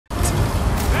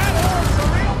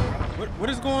What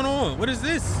is going on? What is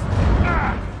this?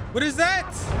 What is that?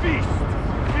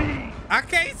 I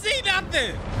can't see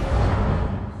nothing.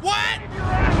 What?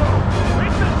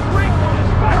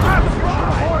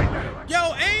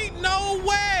 Yo, ain't no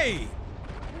way.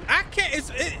 I can't.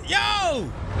 Yo.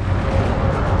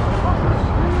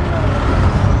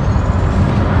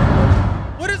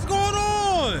 What is going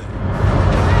on?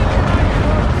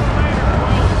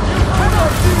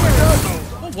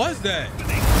 What was that?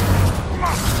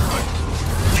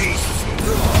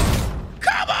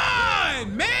 Come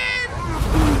on, man!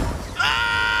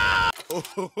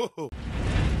 Oh!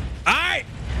 Alright!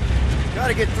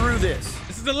 Gotta get through this.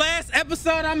 This is the last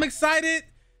episode. I'm excited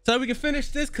so we can finish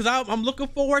this because I'm looking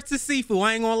forward to seafood.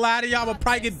 I ain't gonna lie to y'all, I'm gonna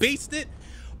probably get beasted,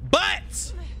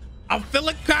 but I'm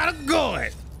feeling kind of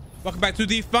good. Welcome back to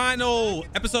the final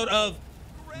episode of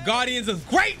Guardians of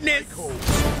Greatness.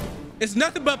 It's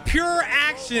nothing but pure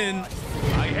action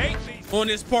on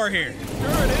this part here.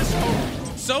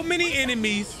 So many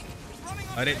enemies.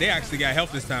 Oh, they actually got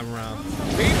health this time around.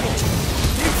 Keep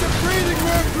some breathing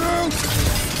room, Groot.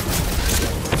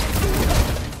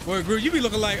 Boy, Groot, you be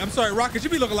looking like, I'm sorry, Rocket, you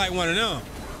be looking like one of them.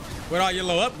 With all your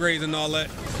low upgrades and all that.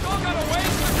 Still got a ways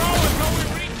to go until we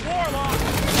reach Warlock.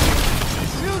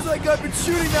 Feels like I've been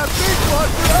shooting that big one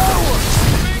for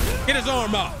hours. Get his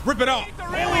arm off. Rip it off.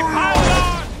 Really pile it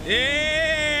on.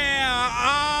 Yeah.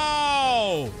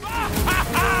 Oh.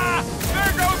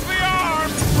 There goes the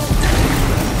arm.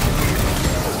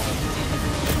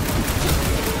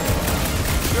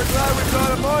 We're glad we got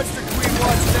a monster queen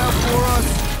watching out for us.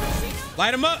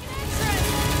 Light him up.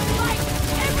 Like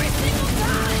every single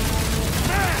time.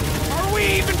 Are we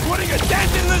even putting a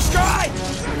dent in the sky?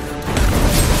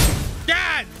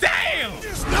 God damn.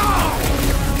 No.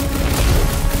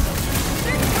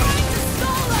 They're trying to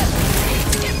stall us. We need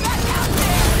to get back out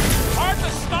there. Hard to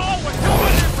stall with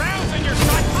 200 rounds in your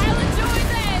sight. I'll enjoy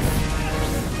this.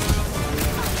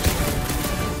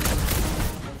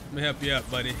 Let me help you up,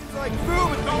 buddy. It's like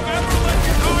moving. Don't ever let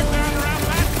your guard down around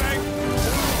that thing.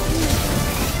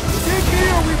 Dig me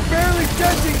or we barely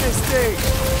denting this thing.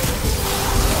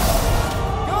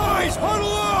 Guys,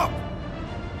 huddle up.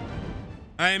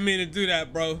 I ain't mean to do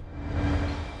that, bro.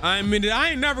 I ain't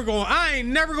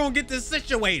never gonna get this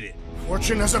situated.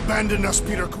 Fortune has abandoned us,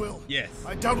 Peter Quill. Yes.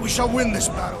 I doubt we shall win this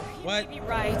battle. What? Maybe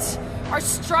right. Our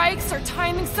strikes, our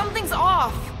timing, something's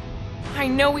off. I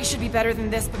know we should be better than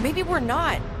this, but maybe we're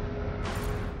not.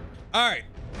 All right.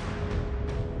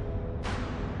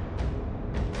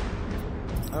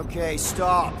 Okay,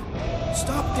 stop.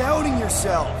 Stop doubting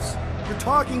yourselves. You're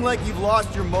talking like you've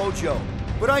lost your mojo.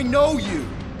 But I know you.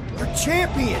 You're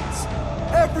champions.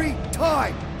 Every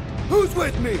time. Who's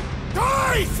with me?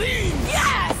 Die, fiends!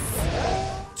 Yes!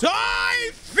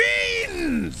 Die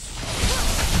fiends!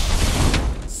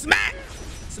 Smack!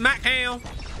 Smack ham.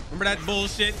 Remember that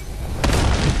bullshit?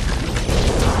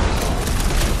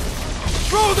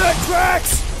 Throw that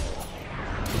Drax!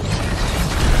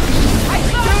 I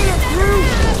thought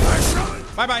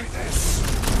Bye bye.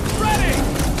 Ready.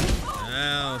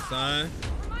 Now, son.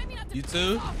 You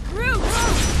too? Groot!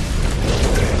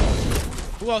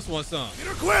 Who else wants some?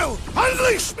 Peter Quill,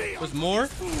 unleash me! There's more?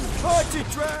 Punch it,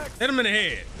 Drax! Hit him in the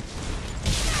head.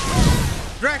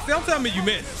 Drax, don't tell me you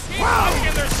missed. Wow.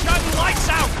 And they're shutting lights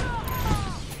out.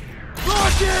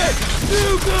 Rocket!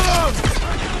 Nuke!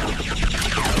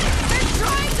 They're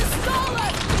trying to stall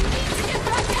us! We need to get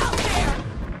back out there!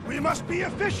 We must be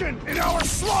efficient in our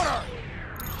slaughter!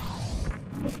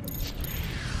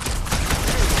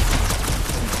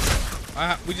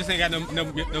 We just ain't got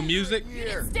no music.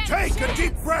 Here. Take a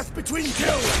deep breath between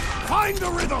kills! Find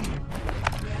the rhythm!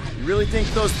 You really think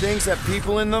those things have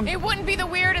people in them? It wouldn't be the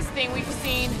weirdest thing we've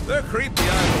seen. They're creepy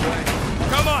either way.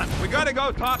 Come on, we gotta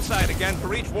go topside again to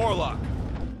reach Warlock.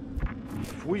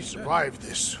 If we survive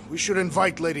this, we should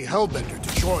invite Lady Hellbender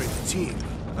to join the team.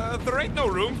 There ain't no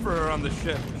room for her on the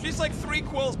ship. She's like 3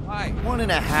 quills high.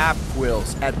 1.5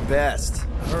 quills at best.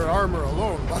 Her armor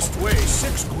alone must weigh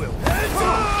 6 quills.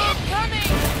 Incoming!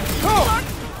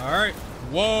 All right.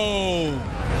 Whoa.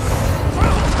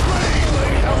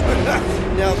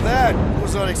 Now that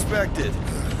was unexpected.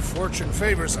 Fortune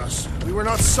favors us. We were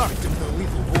not sucked into the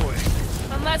lethal void.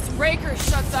 Unless Raker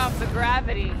shuts off the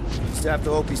gravity. Just have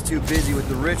to hope he's too busy with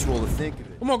the ritual to think of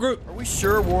it. Come on, Groot. Are we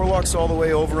sure Warlock's all the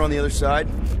way over on the other side?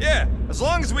 Yeah, as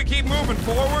long as we keep moving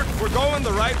forward, we're going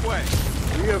the right way.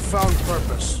 We have found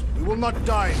purpose. We will not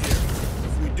die here.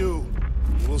 If we do,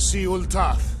 we will see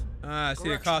Ultath. I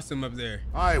see a costume up there.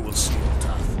 I will see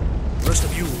Ultath. The rest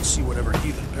of you will see whatever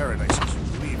heathen paradises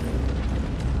you believe in.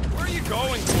 Where are you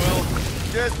going, Quill?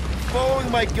 Just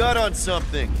following my gut on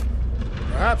something.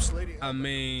 Perhaps Lady I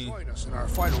mean, Join us in our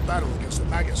final battle against the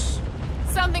Magus.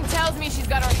 Something tells me she's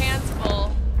got her hands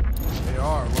full. They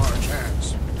are large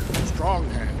hands. Strong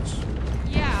hands.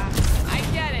 Yeah, I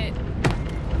get it.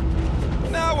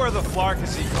 Now where the flark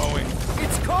is he going?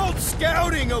 It's called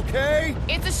scouting, okay?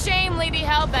 It's a shame Lady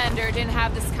Hellbender didn't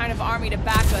have this kind of army to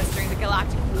back us during the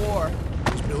Galactic War.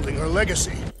 She's building her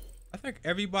legacy. I think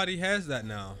everybody has that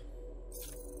now.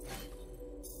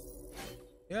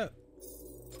 Yeah.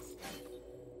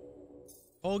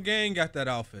 Whole gang got that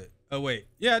outfit. Oh wait,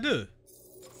 yeah, I do.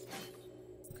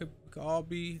 Could all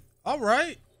be all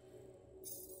right.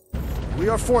 We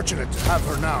are fortunate to have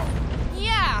her now.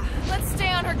 Yeah, let's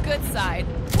stay on her good side.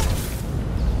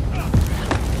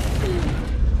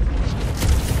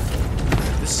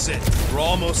 This is it. We're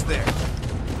almost there.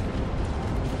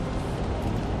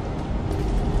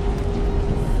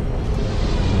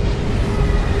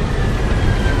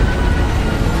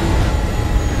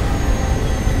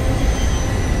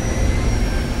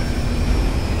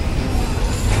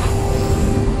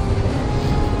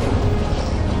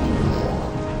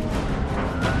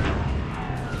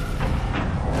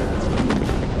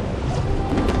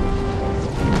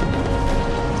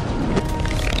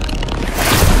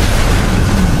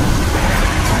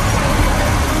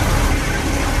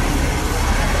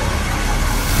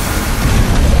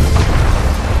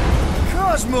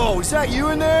 Is that you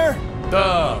in there?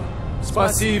 Da.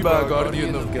 Spasiba,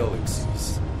 Guardian of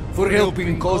Galaxies, for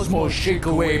helping Cosmo shake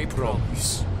away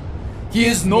promise. He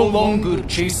is no longer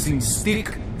chasing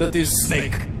stick that is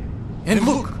snake. And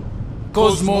look,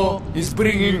 Cosmo is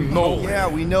bringing nowhere. Yeah,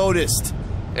 we noticed.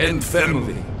 And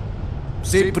family.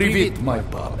 Say privet, my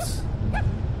pops.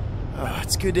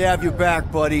 It's good to have you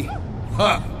back, buddy.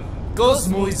 Ha!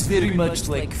 Cosmo is very much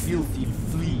like filthy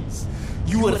fleas.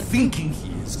 You are thinking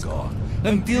he is gone,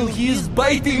 until he is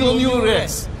biting on your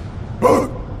ass.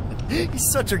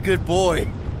 He's such a good boy.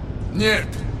 Нет,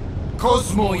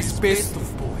 Cosmo is best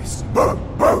of boys.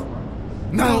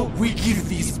 Now we give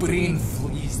these brain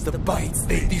fleas the bites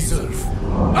they deserve.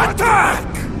 Attack!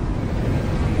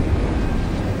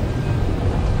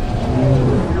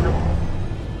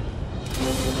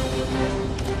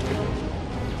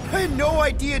 I had no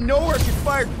idea nowhere could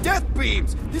fire death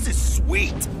beams. This is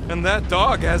sweet. And that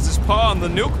dog has his paw on the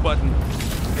nuke button.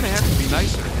 We're gonna have to be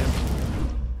nicer to him.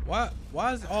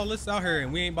 Why is all this out here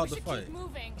and we ain't about We to should fight? keep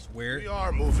moving. It's weird. We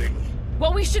are moving.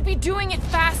 Well, we should be doing it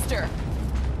faster.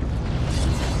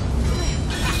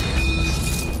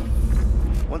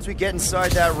 Once we get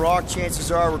inside that rock, chances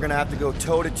are we're gonna have to go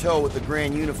toe-to-toe with the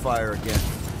Grand Unifier again.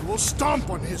 We'll stomp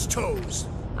on his toes.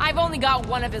 I've only got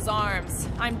one of his arms.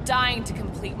 I'm dying to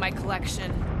complete my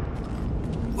collection.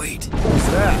 Wait, what's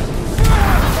that?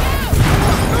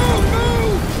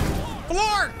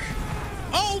 Flark!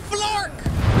 Oh, Flark!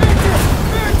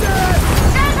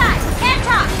 Stand by! Can't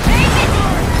talk! Very busy!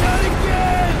 Not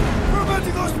again! We're about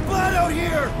to go splat out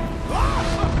here!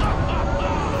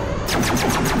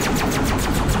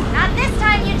 Not this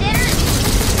time, you didn't!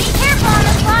 Be careful on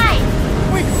the slide!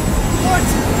 Wait, what?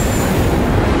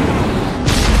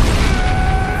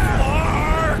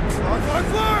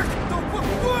 Clark!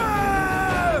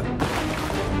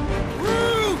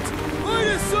 Root! Light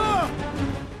us up!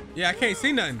 Yeah, I can't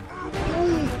see nothing.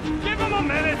 Give him a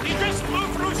minute. He just flew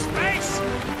through space.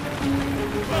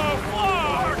 Oh,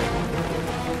 Flark!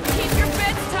 Keep your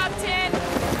bits tucked in.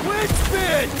 Which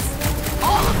bits?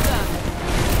 All of them.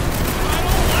 I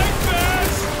don't like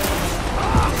this.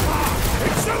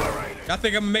 Accelerate! Y'all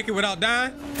think I'm gonna make it without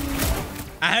dying?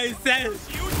 I said.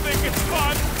 You think it's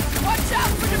fun? Watch out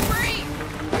for debris.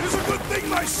 It is a good thing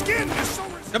my skin is so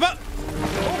Come up.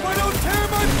 Hope I don't tear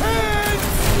my pants!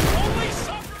 Only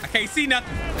suffer. I can't see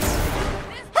nothing.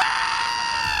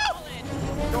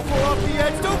 Don't fall off the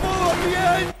edge! Don't fall off the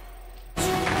edge!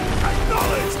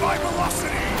 Acknowledge my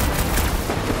velocity!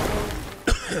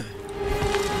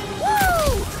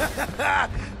 Woo!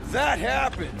 That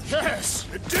happened! Yes,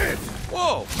 it did!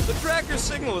 Whoa, the tracker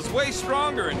signal is way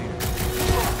stronger in here.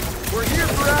 We're here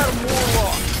for Adam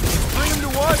Warlock. Bring him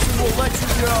to us and we'll let you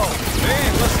go.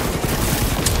 Man, listen.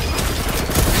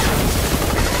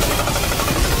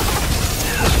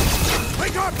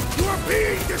 Wake up! You are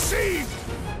being deceived!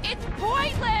 It's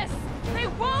pointless. They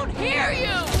won't hear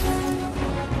you.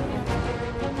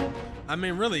 I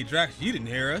mean, really, Drax, you didn't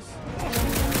hear us.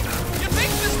 You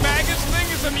think this Magus thing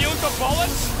is immune to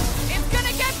bullets? It's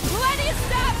gonna get plenty of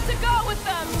staff to go with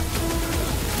them.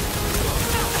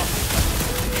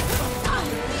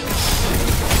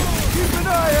 Keep an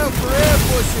eye out for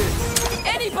ambushes.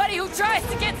 Anybody who tries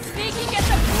to get sneaky gets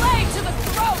a blade to the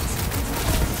throat.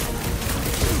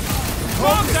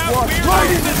 Focus, walk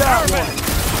right into that one.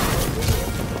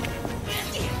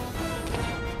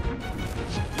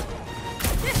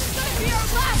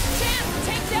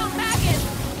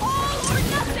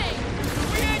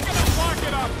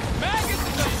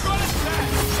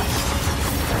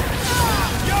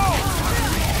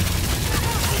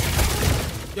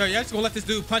 Yo, y'all just gonna let this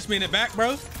dude punch me in the back,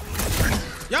 bro?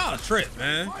 Y'all a trip,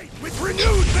 man. With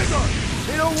renewed vigor!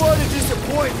 They don't want to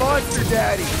disappoint Monster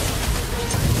Daddy.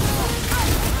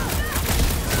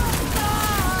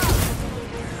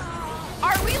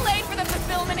 Are we late for the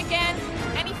fulfillment again?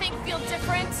 Anything feel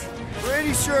different?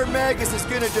 Pretty sure Magus is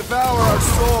gonna devour our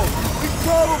soul. We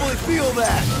probably feel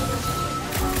that.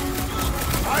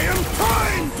 I am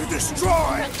trying to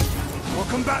destroy! More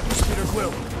combatants, Peter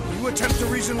Quill. Will you attempt to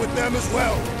reason with them as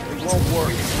well? It won't work.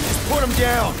 Just put him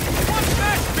down. What's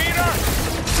next, Peter?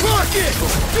 Rocket!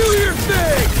 Do your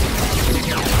thing!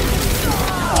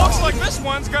 Looks like this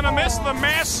one's gonna miss the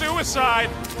mass suicide.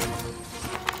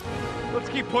 Let's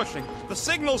keep pushing. The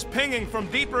signal's pinging from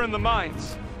deeper in the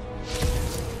mines.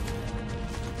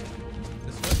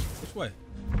 This way? Which way?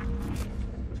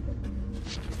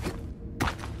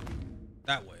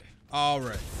 That way. All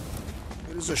right.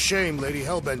 It is a shame Lady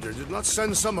Hellbender did not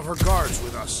send some of her guards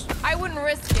with us. I wouldn't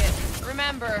risk it.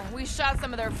 Remember, we shot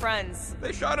some of their friends.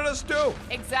 They shot at us too.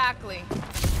 Exactly.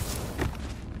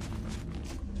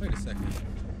 Wait a second.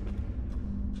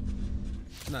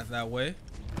 It's not that way.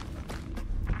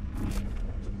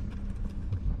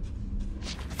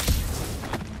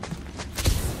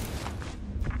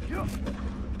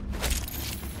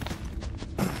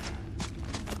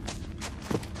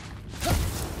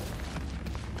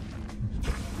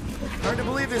 Hard to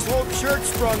believe this whole church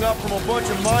sprung up from a bunch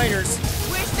of miners.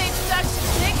 Wish they'd stuck to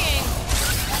digging.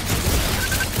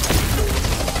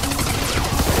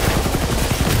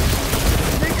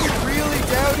 Think you're really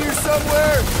down here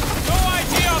somewhere? No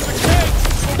idea on the cage.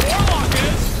 The warlock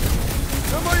is.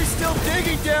 Somebody's still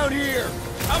digging down here.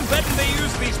 I'm betting they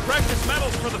use these precious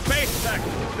metals for the face tech.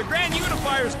 The Grand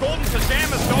Unifier's golden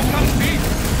pajamas don't come cheap.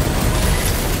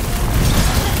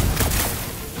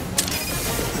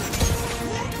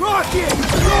 Rocket!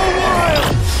 Go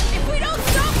wild! If we don't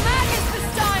stop Magus this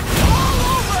time, it's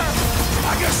all over!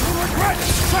 I guess we'll regret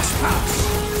its trespass!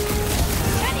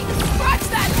 Can't even scratch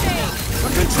that thing!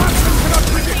 The contraption cannot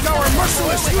predict our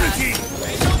merciless unity!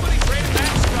 Ain't nobody great at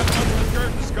that stuff once the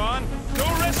church is gone. No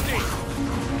risky.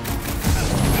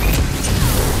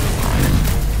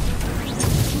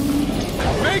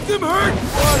 Make them hurt!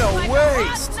 What a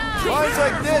waste! Lines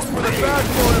like this were the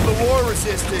backbone of the war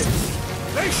resistance.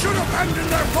 They should abandon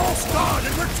their false god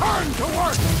and return to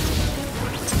work!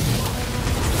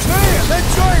 Man, that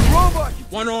giant robot!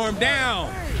 One arm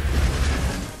down.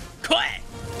 Clack.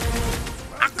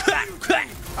 Clack, clack.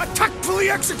 A tactfully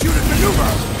executed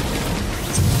maneuver!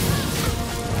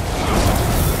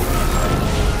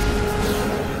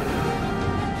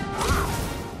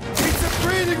 Need some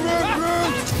breathing room,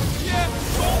 Groot! Yeah,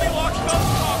 only watch those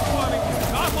talk funny.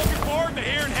 Not looking forward to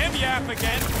hearing him yap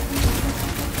again.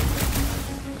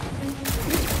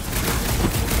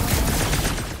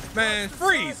 Man,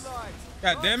 freeze.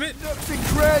 God damn it. Nooks and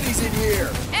crannies in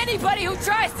here. Anybody who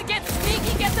tries to get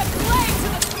sneaky gets a blade to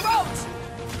the throat!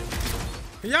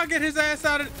 Can y'all get his ass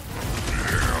out of...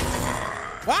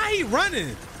 Why he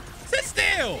running? Sit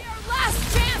still. Our last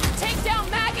chance to take down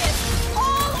Magus!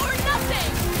 All or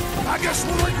nothing! I guess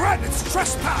we'll regret its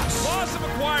trespass! Laws of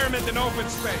acquirement in open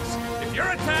space. If you're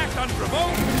attacked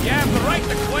unprovoked, you have the right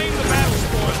to claim the battle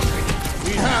spoils.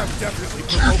 We have definitely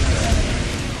provoked them.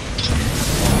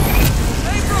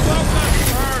 They provoke us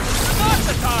first, lots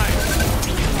of times.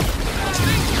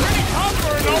 Things pretty tough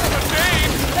for an open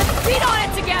game. Let's beat on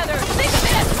it together! Think of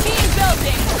it as team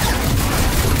building!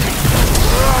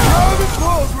 How the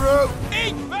ball, Groot?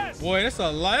 Eat best. Boy, there's a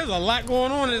lot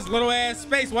going on in this little ass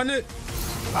space, wasn't it?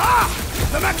 Ah!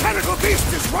 The mechanical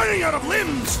beast is running out of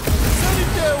limbs! Send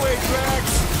it that way, Drax.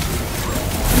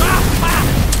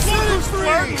 Look who's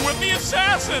flirting with the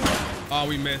assassin. Oh,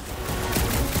 we missed.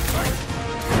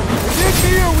 Dig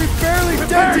here, we barely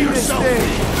denting this yourself. thing.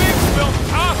 Things built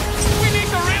tough. We need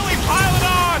to really pile it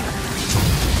on.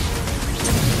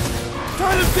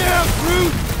 Cut him down,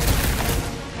 Groot.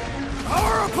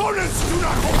 Our opponents do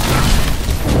not hold back!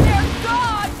 Their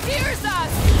god fears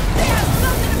us! They have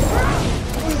something to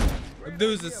prove! The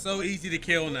dudes are so easy to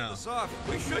kill now.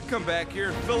 We should come back here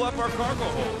and fill up our cargo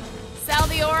hold. Sell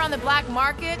the ore on the black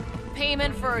market?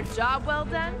 Payment for a job well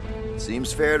done?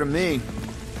 Seems fair to me.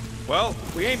 Well,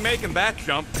 we ain't making that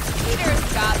jump.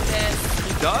 Peter's got this.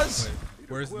 He does?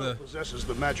 Where's the... Possesses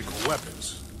the magical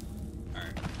weapons. All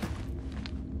right.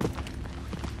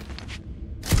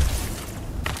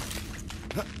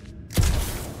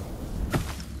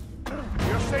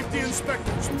 We are safety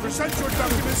inspectors. Present your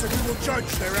documents and we will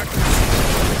judge their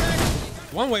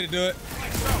accuracy. One way to do it.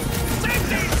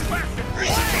 Safety inspection!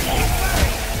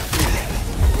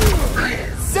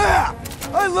 Zap!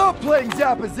 I love playing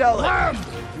Zappazella. Lamb!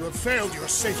 You have failed your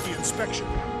safety inspection.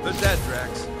 They're dead,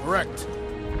 Drax. Correct.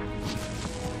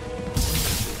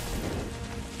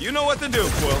 You know what to do,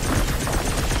 Quill.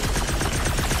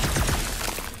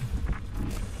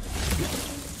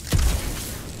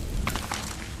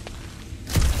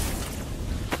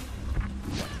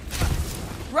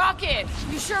 Rocket!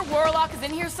 You sure Warlock is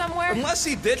in here somewhere? Unless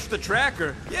he ditched the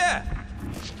tracker, yeah.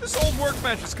 This old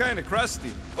workbench is kind of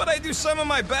crusty, but I do some of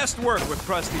my best work with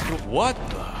crusty tools. What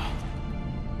the?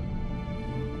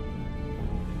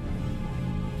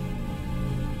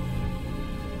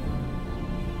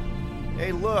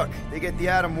 Hey, look, they get the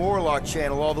Adam Warlock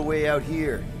channel all the way out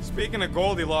here. Speaking of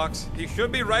Goldilocks, he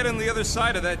should be right on the other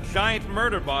side of that giant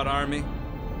murder bot army.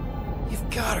 You've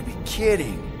got to be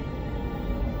kidding.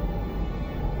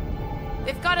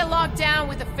 They've got it locked down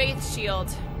with a faith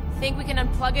shield. Think we can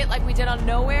unplug it like we did on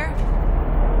Nowhere?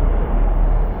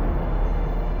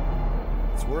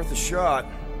 It's worth a shot.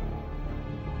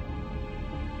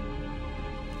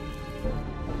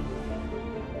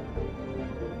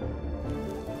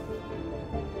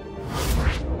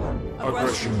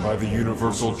 Aggression by the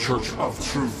Universal Church of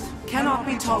Truth cannot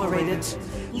be tolerated.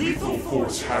 Lethal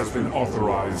force has been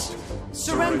authorized.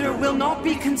 Surrender will not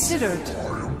be considered.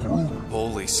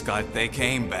 Holy Scott, they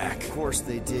came back. Of course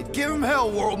they did. Give them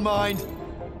hell, World Mind!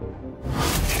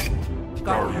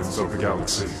 Guardians of the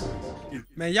Galaxy.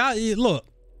 Man, y'all, look.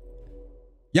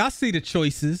 Y'all see the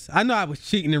choices. I know I was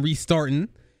cheating and restarting,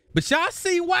 but y'all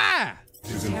see why. It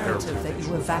is Imperative that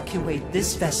you evacuate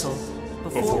this vessel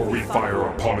before we fire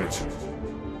upon it.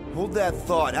 Hold that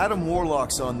thought. Adam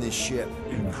Warlock's on this ship.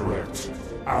 Incorrect.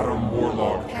 Adam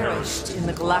Warlock perished in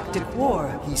the Galactic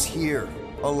War. He's here,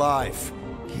 alive.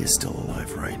 He is still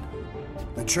alive, right?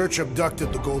 The Church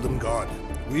abducted the Golden God.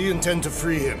 We intend to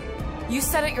free him. You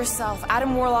said it yourself.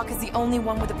 Adam Warlock is the only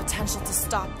one with the potential to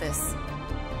stop this.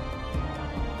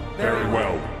 Very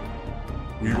well.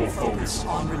 We will focus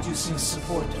on reducing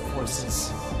support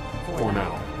forces. For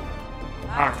now.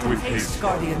 Act with haste,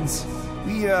 Guardians.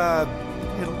 We, hit a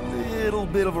little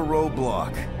bit of a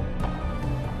roadblock.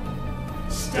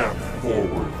 Step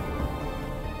forward.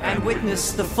 And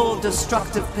witness the full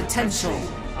destructive potential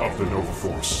of the Nova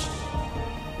Force.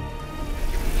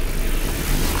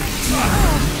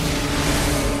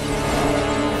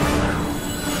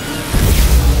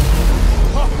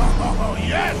 Oh,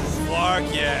 yes! Clark,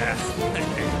 yeah.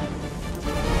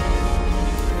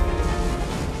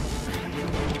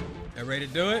 You ready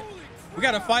to do it? We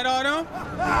gotta fight all them?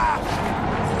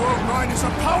 World Mind is a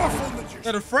powerful magician.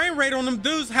 So the frame rate on them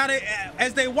dudes,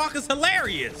 as they walk is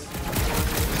hilarious.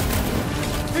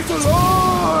 It's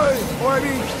alive! Or I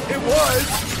mean, it was.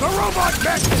 The robot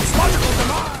met its logical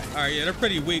demise. All right, yeah, they're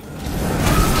pretty weak. We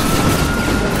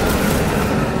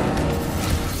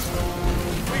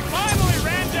finally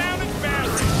ran down its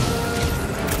battery.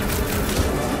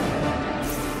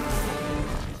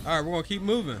 All right, we're gonna keep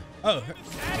moving. Oh.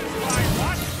 Satisfying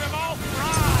watching them all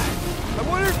fry. I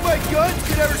wonder if my guns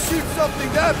could ever shoot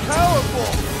something that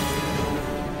powerful.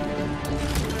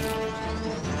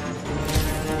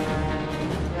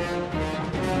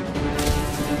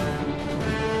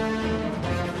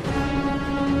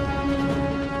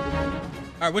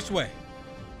 All right, which way?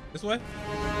 This way?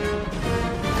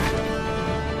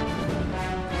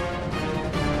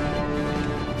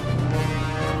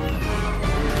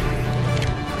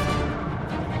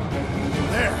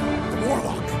 There, the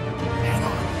Warlock. Hang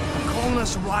on. I'm calling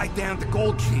us a ride down to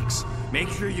Gold Cheeks. Make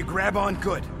sure you grab on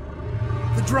good.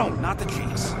 The drone, not the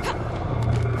cheeks.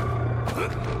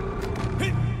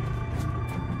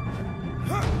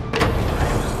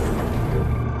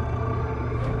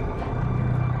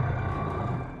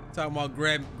 Talking about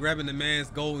grabbing the man's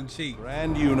golden cheek.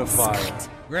 Grand Unifier.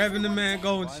 Grabbing the man's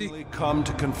golden cheek. Finally come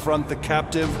to confront the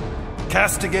captive,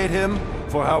 castigate him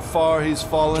for how far he's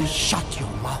fallen. Shut your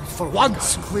mouth for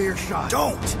once. Clear shot.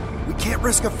 Don't! We can't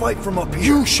risk a fight from up here.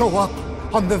 You show up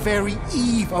on the very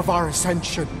eve of our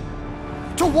ascension.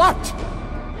 To what?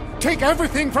 Take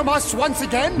everything from us once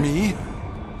again? Me?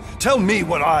 Tell me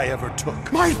what I ever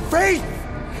took. My faith!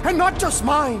 And not just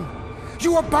mine.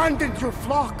 You abandoned your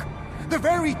flock. The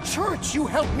very church you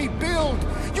helped me build.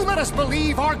 You let us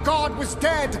believe our God was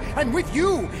dead, and with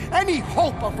you, any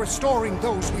hope of restoring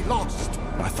those we lost.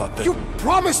 I thought that... You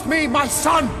promised me my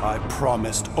son! I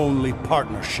promised only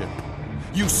partnership.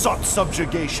 You sought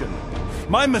subjugation.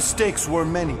 My mistakes were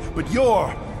many, but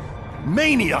your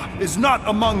mania is not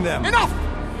among them. Enough!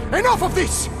 Enough of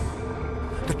this!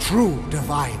 The true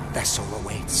divine vessel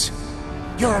awaits.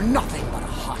 You're nothing but a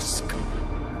husk.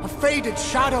 A faded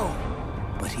shadow.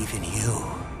 But even you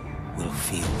will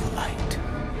feel the light.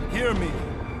 Hear me.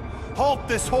 Halt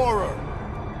this horror.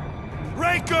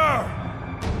 Raker!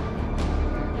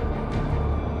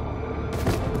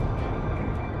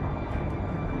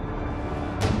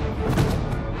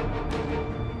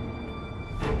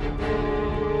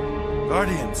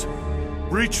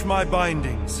 Breach my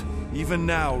bindings. Even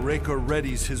now, Raker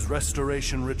readies his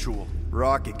restoration ritual.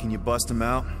 Rocket, can you bust him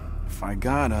out? If I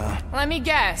gotta... Let me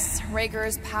guess.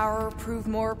 Raker's power proved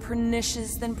more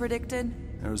pernicious than predicted?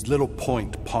 There's little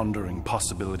point pondering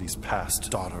possibilities past,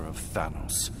 daughter of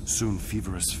Thanos. Soon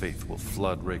feverous faith will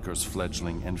flood Raker's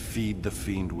fledgling and feed the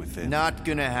fiend within. Not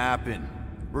gonna happen.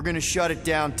 We're gonna shut it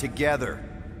down together.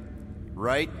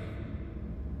 Right?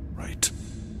 Right.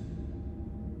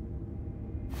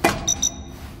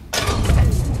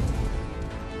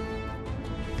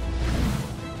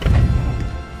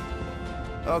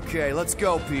 Okay, let's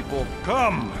go, people.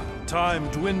 Come! Time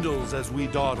dwindles as we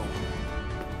dawdle.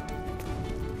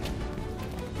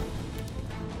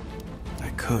 I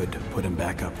could put him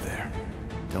back up there.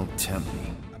 Don't tempt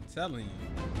me. I'm telling you.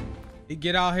 He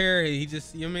get out here, he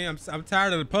just, you know what I mean? I'm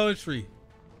tired of the poetry.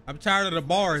 I'm tired of the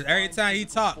bars. Every time he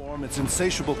talk. Its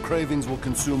insatiable cravings will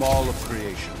consume all of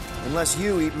creation. Unless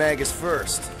you eat Magus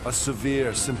first. A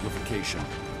severe simplification.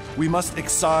 We must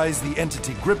excise the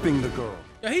entity gripping the girl.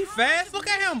 Yo, he fast. Look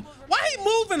at him. Why he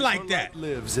moving like that?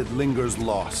 Lives, it lingers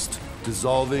lost,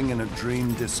 dissolving in a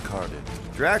dream discarded.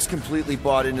 Drax completely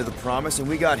bought into the promise, and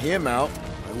we got him out.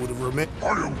 I would have remained.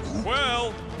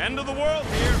 Well, end of the world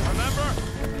here, remember?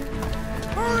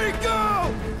 Hurry,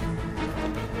 go!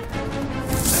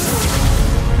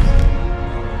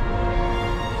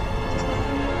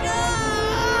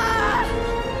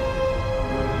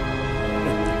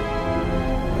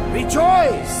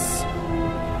 Rejoice!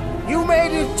 You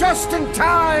made it just in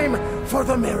time for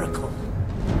the miracle.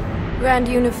 Grand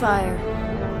Unifier,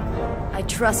 I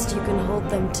trust you can hold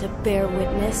them to bear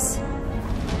witness.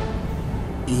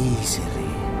 Easily.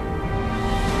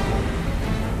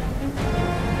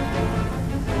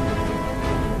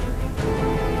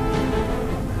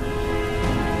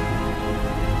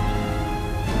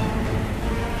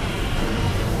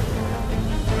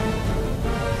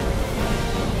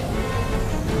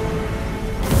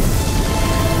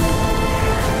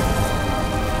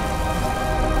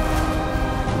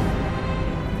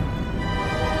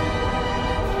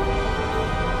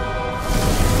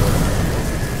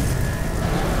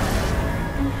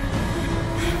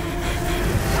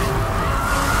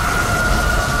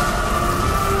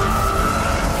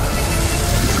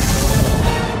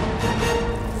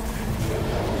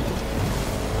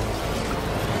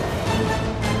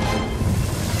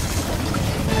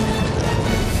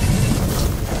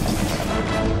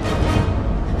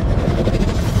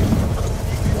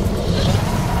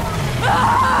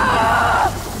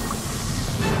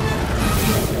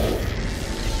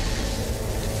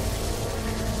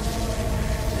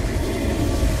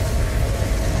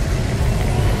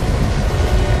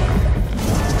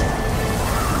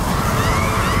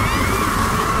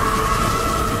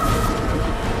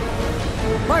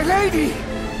 My lady,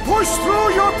 push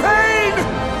through your pain!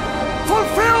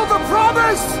 Fulfill the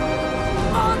promise!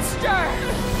 Monster!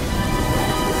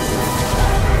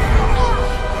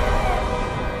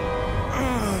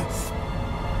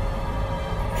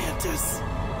 Mantis.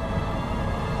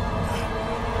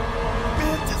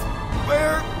 Mantis,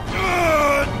 where?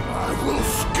 I will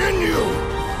skin you!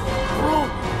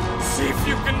 See if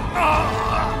you can...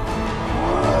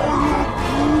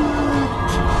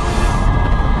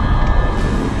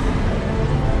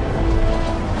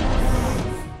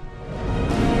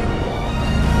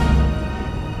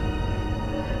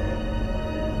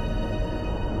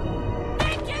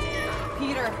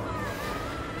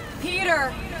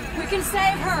 Peter, we can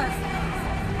save her!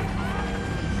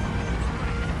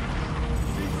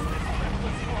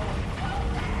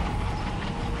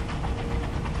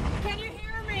 Can you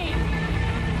hear me?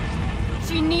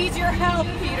 She needs your help,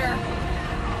 Peter.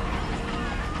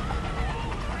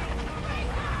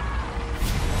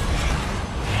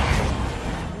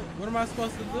 What am I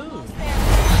supposed to do?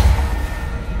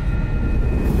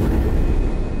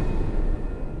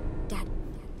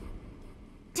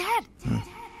 Dad!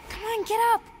 Come on, get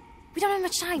up! We don't have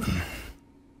much time.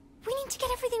 We need to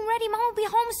get everything ready. Mom will be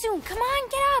home soon. Come on,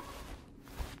 get up!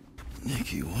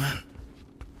 Nikki, what?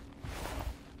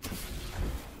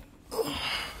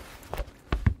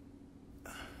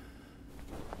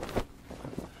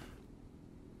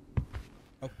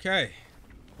 Okay.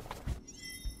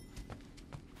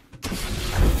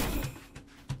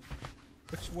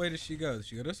 Which way does she go? Does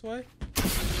she go this way?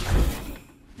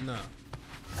 No.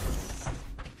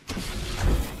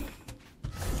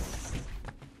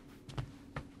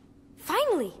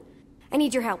 Finally! I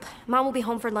need your help. Mom will be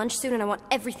home for lunch soon and I want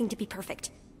everything to be perfect.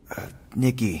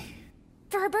 Nikki.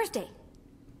 For her birthday.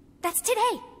 That's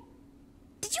today.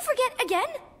 Did you forget again?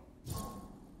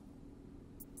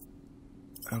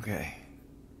 Okay.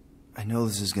 I know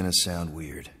this is gonna sound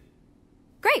weird,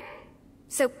 Great.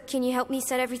 So, can you help me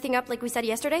set everything up like we said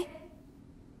yesterday?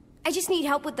 I just need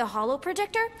help with the holo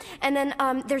projector, and then,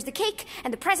 there's the cake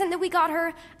and the present that we got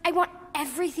her. I want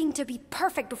everything to be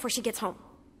perfect before she gets home.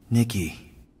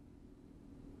 Nikki.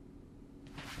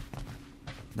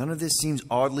 None of this seems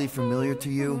oddly familiar to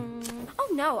you? Oh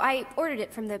no, I ordered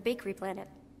it from the Bakery Planet.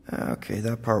 Okay,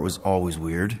 that part was always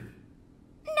weird.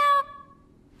 No.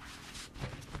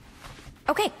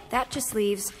 Okay, that just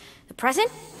leaves the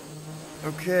present.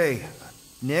 Okay,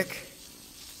 Nick.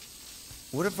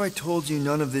 What if I told you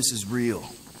none of this is real?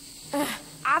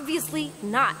 Obviously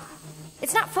not.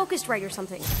 It's not focused right or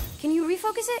something. Can you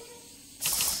refocus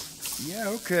it? Yeah,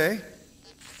 okay.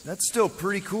 That's still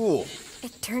pretty cool.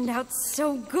 It turned out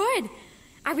so good.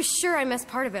 I was sure I messed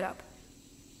part of it up.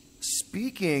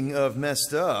 Speaking of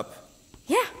messed up...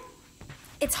 Yeah.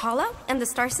 It's hollow, and the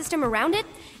star system around it,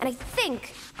 and I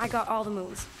think I got all the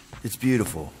moons. It's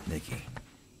beautiful, Nikki.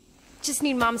 Just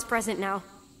need Mom's present now.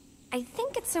 I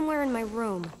think it's somewhere in my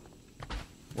room.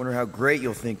 Wonder how great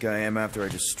you'll think I am after I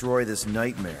destroy this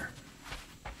nightmare.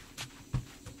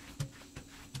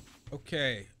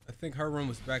 Okay, I think her room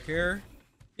was back here.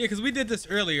 Yeah, because we did this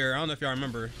earlier. I don't know if y'all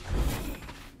remember.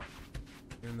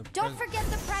 Don't forget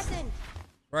the present!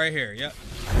 Right here, yep.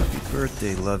 Happy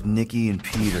birthday, love, Nikki and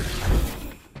Peter.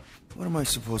 What am I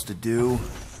supposed to do?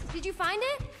 Did you find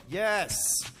it? Yes!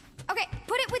 Okay,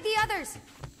 put it with the others.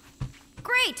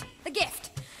 Great! The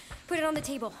gift. Put it on the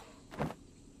table.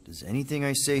 Does anything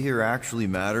I say here actually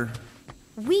matter?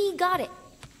 We got it.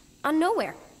 On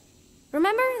Nowhere.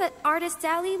 Remember that artist's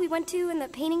alley we went to and the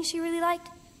painting she really liked?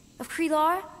 Of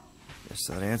Kree-Lara? Guess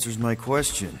that answers my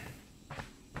question.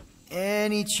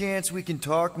 Any chance we can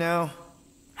talk now?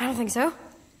 I don't think so.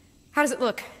 How does it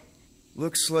look?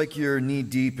 Looks like you're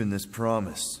knee-deep in this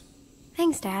promise.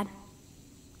 Thanks, Dad.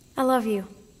 I love you.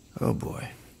 Oh boy.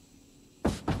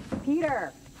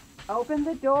 Peter, open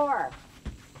the door.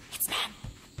 It's Mom.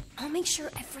 I'll make sure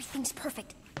everything's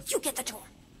perfect. You get the door.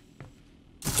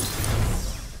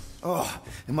 Oh,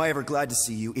 am I ever glad to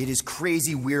see you. It is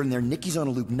crazy weird in there. Nikki's on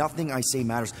a loop. Nothing I say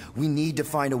matters. We need to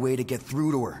find a way to get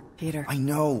through to her. Peter. I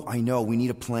know. We need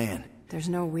a plan. There's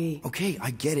no we. Okay,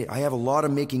 I get it. I have a lot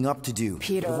of making up to do.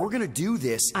 Peter. If we're gonna do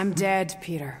this... I'm dead,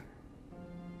 Peter.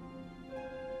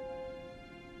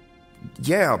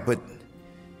 Yeah, but...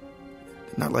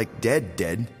 not like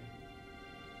dead.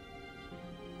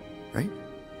 Right?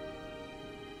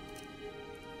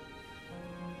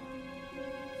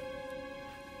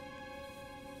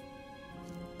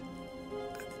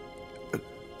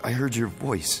 I heard your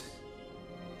voice.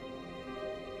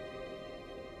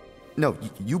 No,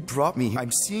 you brought me.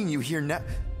 I'm seeing you here now.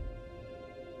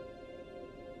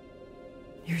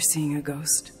 You're seeing a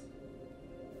ghost.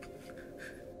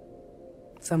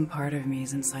 Some part of me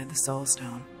is inside the Soul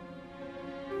Stone,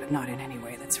 but not in any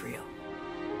way that's real.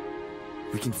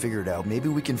 We can figure it out. Maybe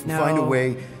we can find a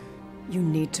way... You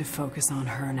need to focus on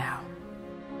her now.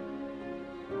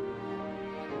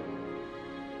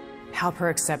 Help her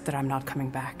accept that I'm not coming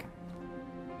back.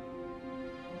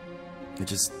 I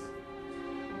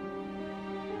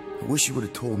wish you would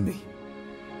have told me.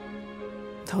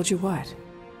 Told you what?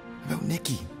 About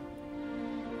Nikki.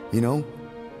 You know?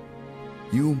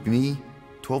 You, me,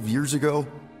 12 years ago.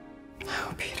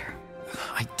 Oh, Peter.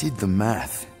 I did the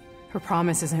math. Her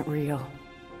promise isn't real.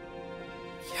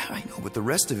 Yeah, I know, but the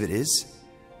rest of it is.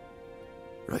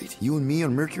 Right? You and me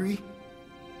on Mercury?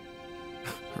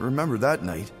 I remember that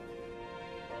night.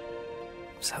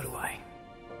 So do I.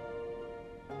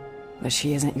 But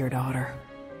she isn't your daughter.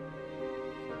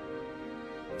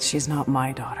 She's not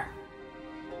my daughter.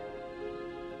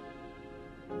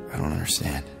 I don't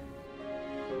understand.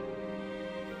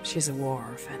 She's a war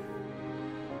orphan.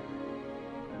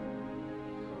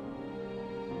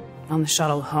 On the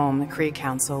shuttle home, the Kree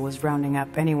Council was rounding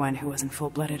up anyone who wasn't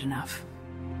full-blooded enough.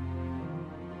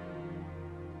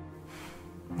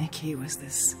 Nikki was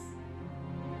this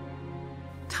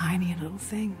tiny little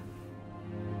thing.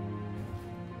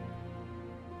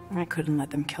 I couldn't let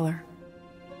them kill her.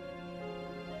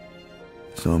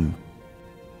 So I'm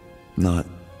not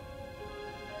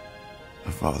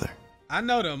a father. I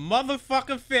know the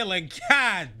motherfucking feeling.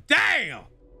 God damn.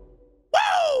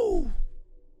 Woo!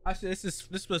 This is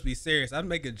supposed to be serious. I'm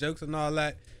making jokes and all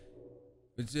that.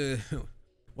 But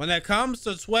when it comes to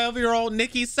 12-year-old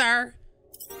Nikki, sir.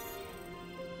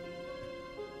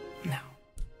 No.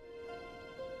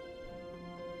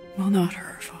 Well, not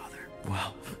her father.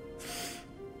 Wow.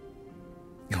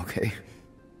 Okay.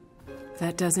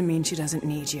 That doesn't mean she doesn't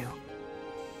need you.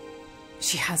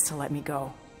 She has to let me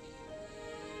go.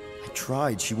 I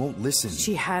tried. She won't listen.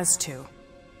 She has to.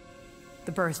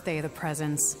 The birthday, the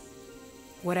presents.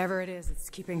 Whatever it is, it's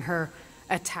keeping her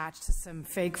attached to some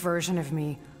fake version of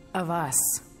me, of us.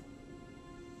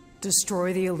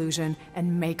 Destroy the illusion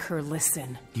and make her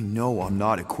listen. You know I'm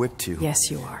not equipped to. Yes,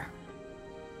 you are.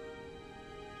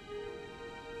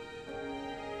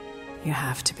 You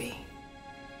have to be.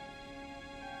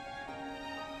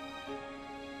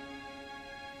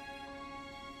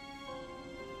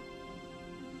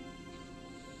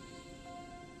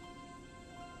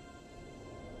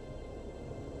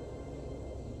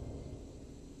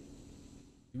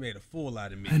 You made a fool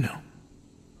out of me. I know.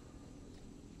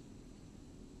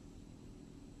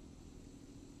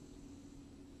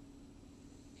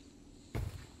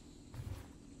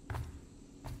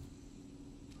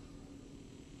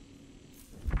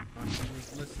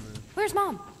 Where's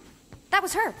Mom? That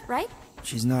was her, right?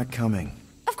 She's not coming.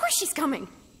 Of course she's coming.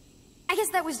 I guess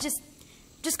that was just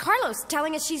Carlos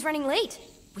telling us she's running late.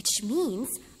 Which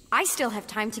means I still have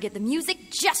time to get the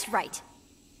music just right.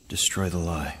 Destroy the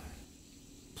lie.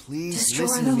 Please Destroy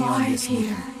listen the to me lie, on this.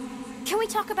 Peter. Can we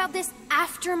talk about this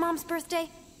after Mom's birthday?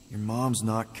 Your mom's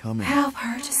not coming. Help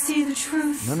her to see the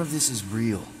truth. None of this is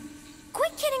real.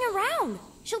 Quit kidding around.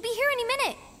 She'll be here any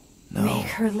minute. No, Make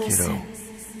her listen. kiddo.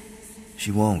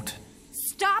 She won't.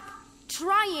 Stop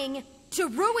trying to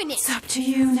ruin it. It's up to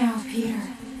you now, Peter.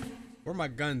 Where my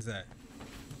guns at?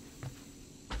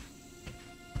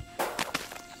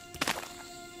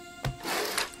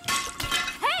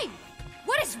 Hey!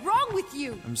 What is wrong with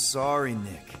you? I'm sorry,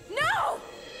 Nick. No!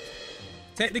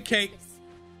 Take the cake.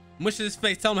 Mush his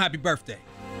face. Tell him happy birthday.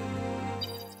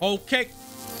 Whole cake.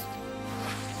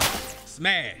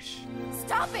 Smash.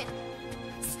 Stop it!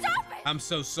 Stop it! I'm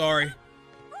so sorry.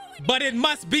 But it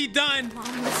must be done.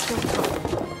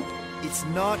 It's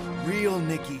not real,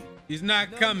 Nikki. He's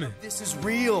not coming. This is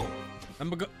real. I'm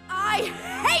gonna go. I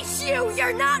hate you!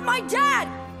 You're not my dad!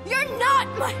 You're not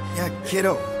my... Yeah,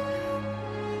 kiddo.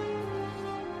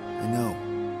 I know.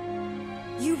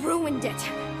 You ruined it.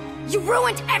 You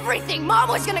ruined everything! Mom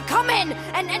was gonna come in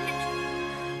and...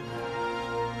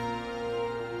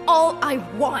 All I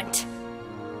want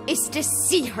is to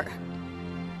see her.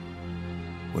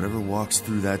 Whatever walks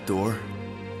through that door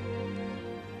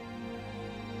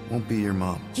won't be your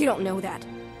mom. You don't know that.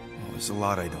 Oh, there's a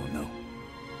lot I don't know.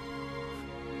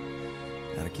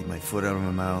 How to keep my foot out of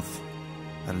my mouth.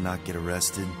 How to not get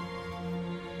arrested.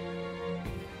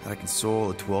 How to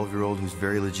console a 12-year-old whose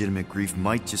very legitimate grief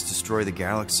might just destroy the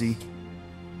galaxy.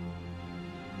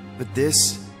 But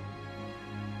this...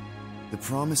 the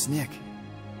promised Nick.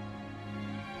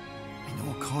 I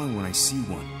know I'll call him when I see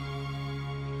one.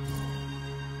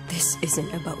 This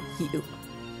isn't about you.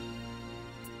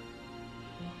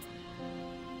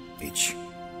 H.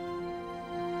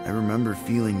 I remember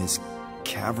feeling this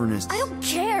cavernous... I don't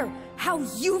care how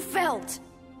you felt.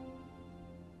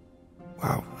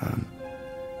 Wow,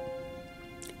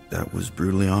 that was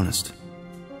brutally honest.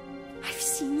 I've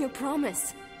seen your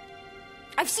promise.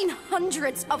 I've seen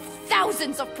hundreds of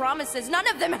thousands of promises. None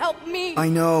of them help me. I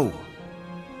know.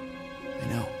 I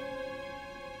know.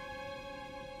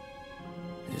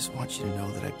 I just want you to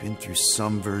know that I've been through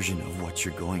some version of what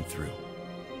you're going through.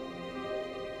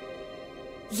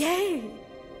 Yay!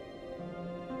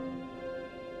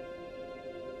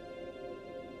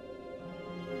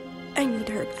 I need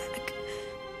her back.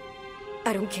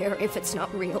 I don't care if it's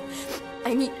not real.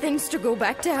 I need things to go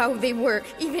back to how they were,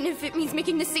 even if it means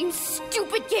making the same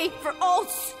stupid cake for all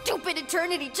stupid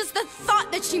eternity. Just the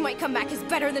thought that she might come back is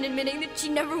better than admitting that she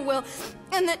never will.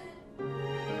 And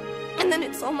then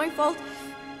it's all my fault.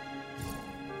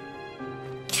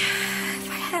 If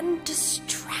I hadn't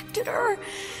distracted her...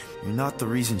 You're not the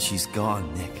reason she's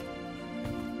gone,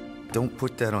 Nick. Don't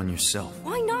put that on yourself.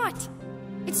 Why not?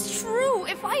 It's true.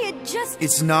 If I had just...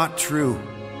 It's not true.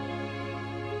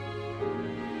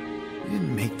 You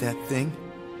didn't make that thing.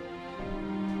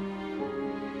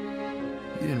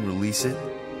 You didn't release it.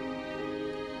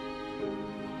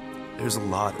 There's a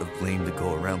lot of blame to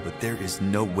go around, but there is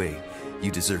no way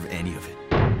you deserve any of it.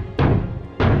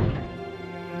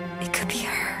 It could be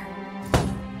her.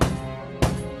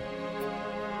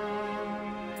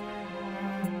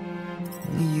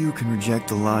 Only you can reject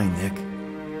the lie, Nick.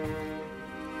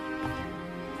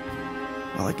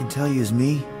 All I can tell you is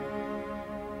me.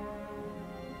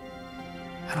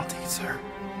 I don't think it's her.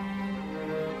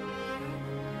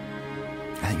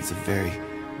 I think it's a very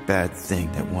bad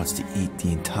thing that wants to eat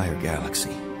the entire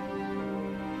galaxy.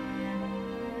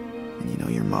 And you know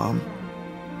your mom,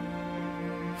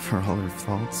 for all her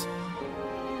faults,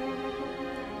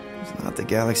 is not the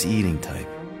galaxy-eating type.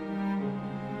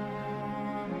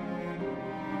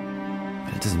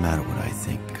 But it doesn't matter what I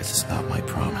think, because it's not my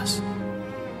promise.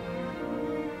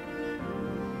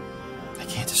 I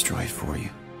can't destroy it for you.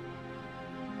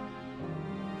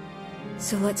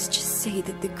 So let's just say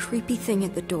that the creepy thing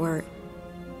at the door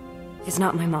is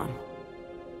not my mom.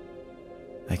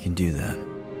 I can do that.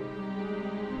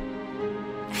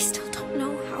 I still don't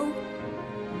know how.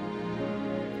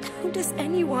 How does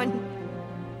anyone?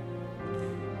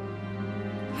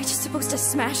 Am I just supposed to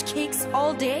smash cakes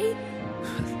all day?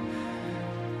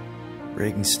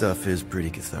 Breaking stuff is pretty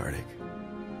cathartic.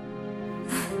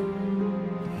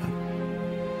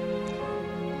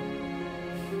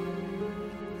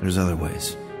 There's other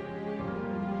ways.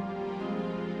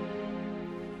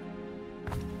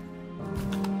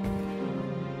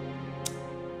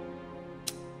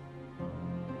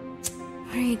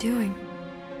 What are you doing?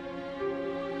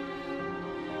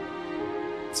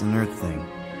 It's an earth thing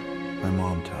my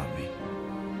mom taught me.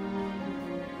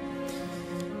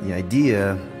 The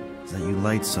idea is that you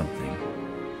light something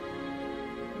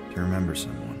to remember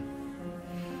someone,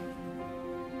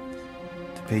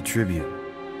 to pay tribute.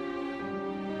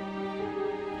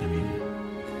 I mean,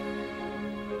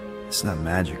 it's not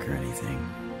magic or anything.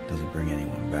 It doesn't bring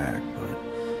anyone back, but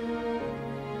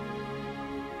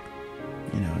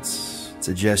you know, it's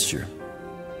a gesture.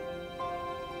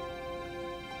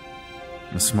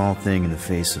 A small thing in the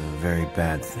face of a very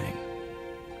bad thing.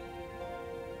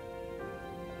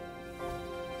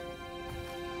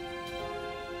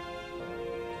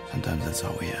 Sometimes that's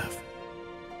all we have.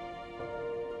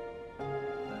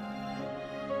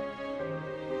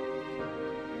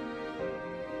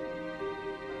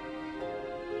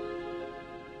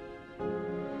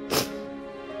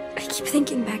 I keep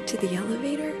thinking back to the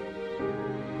elevator.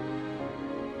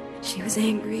 She was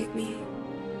angry at me.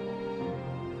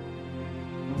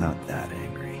 Not that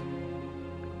angry.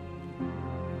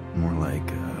 More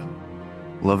like,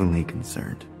 lovingly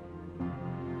concerned.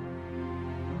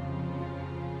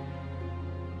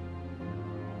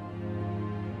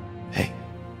 Hey.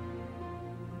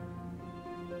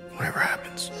 Whatever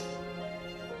happens,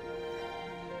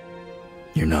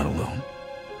 you're not alone.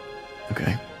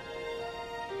 Okay?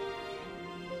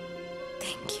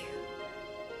 Thank you.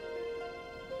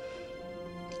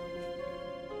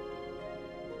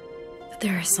 But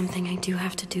there is something I do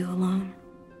have to do alone.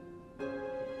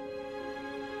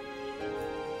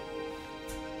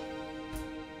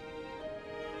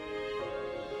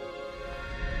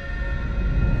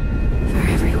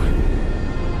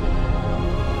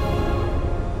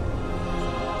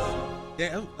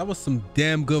 Yeah, that was some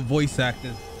damn good voice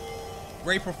acting.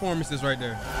 Great performances right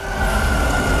there.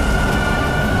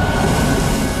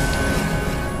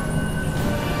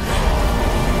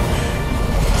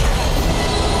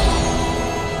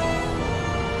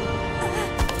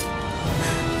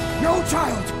 No,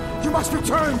 child! You must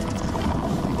return!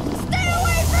 Stay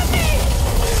away from me!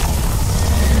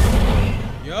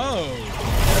 Yo!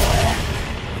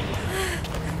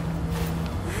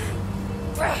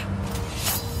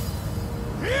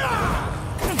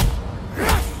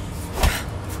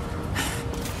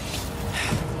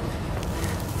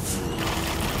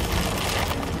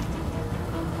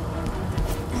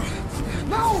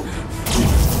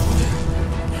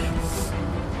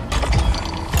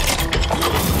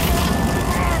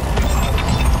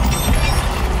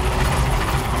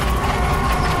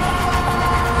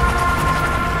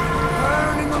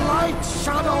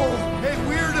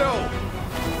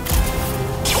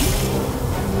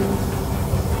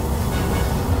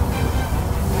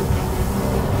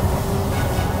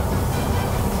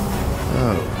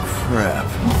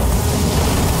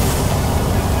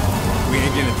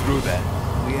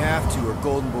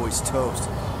 Toast.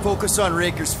 Focus on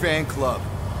Raker's fan club.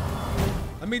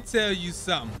 Let me tell you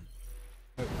something.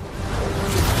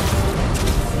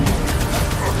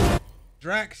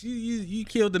 Drax, you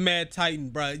killed the Mad Titan,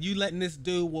 bro. You letting this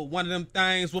dude with one of them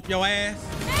things whoop your ass?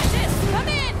 Magus, come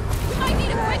in! We might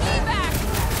need a quick evac!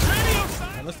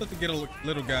 Right, let's look to get a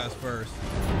little guys first.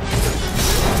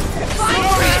 Find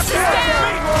Reese's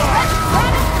down!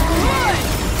 Good!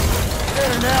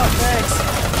 Better now,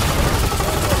 thanks.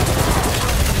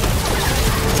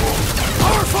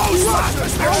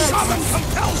 Their summon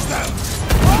compels them!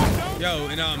 Yo,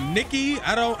 and Nikki,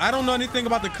 I don't know anything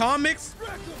about the comics,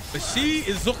 but she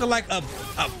is looking like a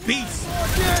beast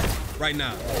right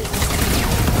now.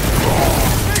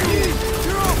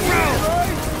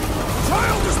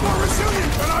 Child is more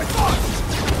resilient than I thought!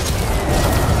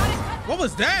 What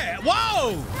was that?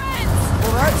 Whoa!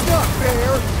 Well, that's not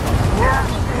fair!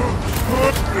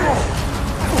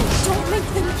 Don't make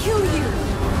them kill you!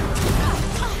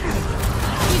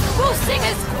 Boosting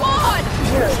his squad!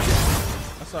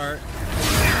 That's alright.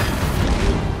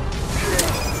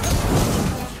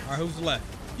 Alright, who's left?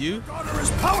 You? God are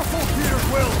as powerful, Peter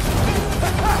Quill!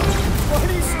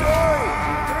 Funny story.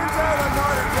 Turns out I'm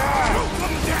not her dad.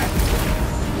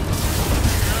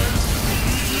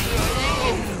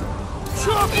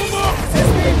 Chop him up! Does this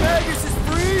mean Magus is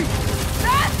free?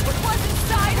 That's what was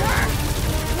inside her!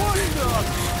 What the?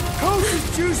 Coach is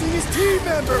choosing his team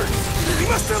members! He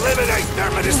must eliminate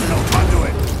their medicinal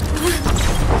conduit!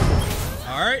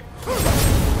 Alright.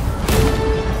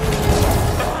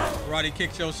 Roddy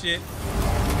kicked your shit.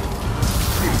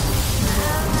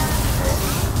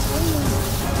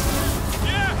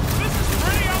 Yeah, this is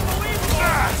pretty unbelievable!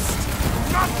 Fast!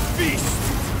 Not feast!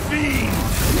 Fiend!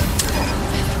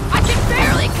 I can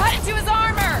barely cut into his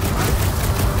armor!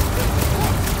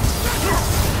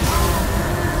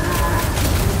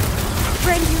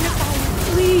 Friend Unifier,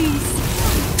 please.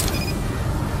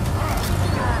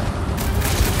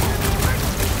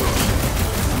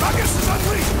 Magus is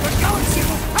unleashed! The galaxy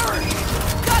will perish!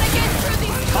 Gotta get through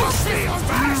these corpses!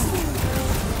 Fast!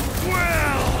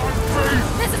 Well,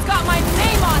 This has got my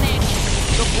name on it!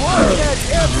 The bloodhead's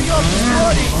amping up his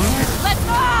body! Let's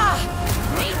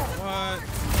What?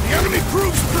 the enemy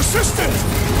proves persistent!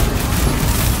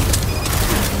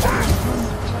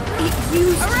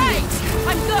 Alright!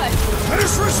 I'm good! Let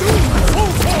us resume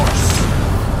full force!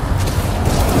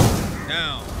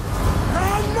 Down.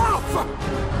 Enough!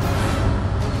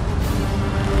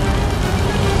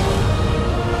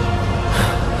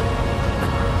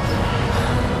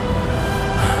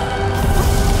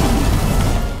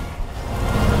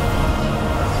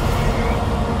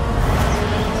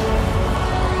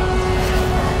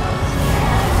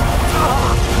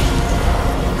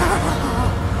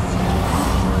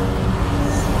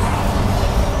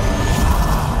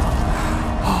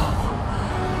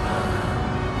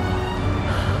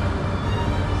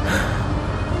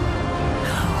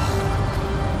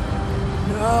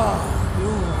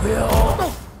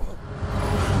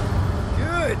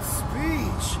 Good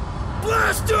speech!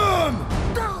 Blast him!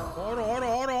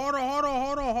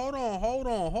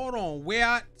 Hold on.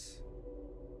 What?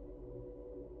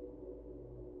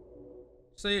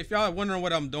 See, if y'all are wondering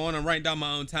what I'm doing, I'm writing down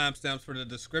my own timestamps for the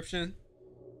description.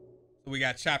 So we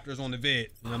got chapters on the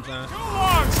vid. You know what I'm saying? Too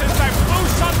long since I blew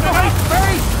something up!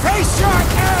 Face your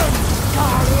end,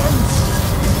 Guardians!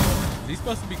 Is he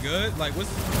supposed to be good? Like,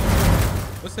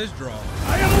 what's his draw?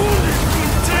 I am wounded,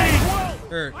 indeed!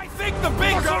 Here, I think the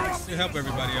big guy... to help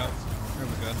everybody out. There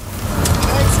we go.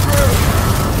 Thanks, crew!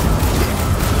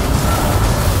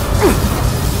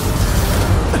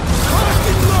 Lock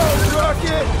and load,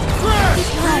 Rocket! Crash!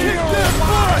 Kick their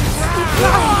butts!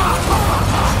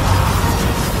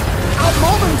 A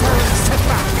momentary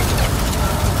setback!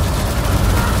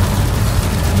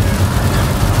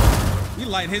 He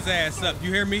lighting his ass up.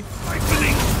 You hear me?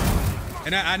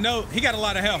 And I know he got a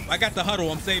lot of health. I got the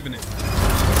huddle. I'm saving it.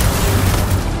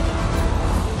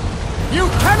 You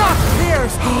cannot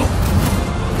pierce!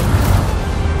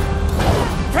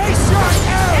 Face your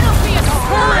end! It'll be a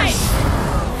surprise!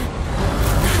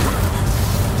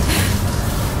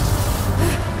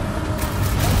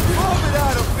 Hold it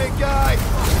out, big guy!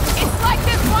 It's like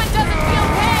this one doesn't feel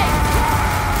pain!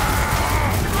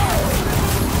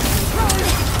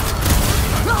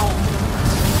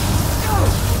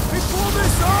 We pull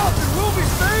this off and we'll be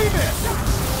famous!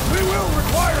 We will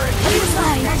require it!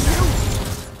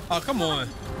 Oh, come on.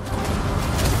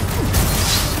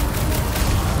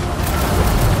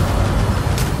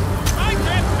 I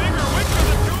can't figure which of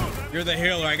the two of them... You're the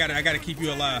healer. I gotta keep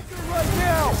you alive. Right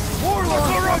now! Warlock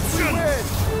Corruption! win!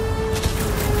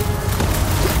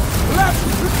 Left!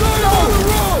 Return on the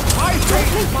road! My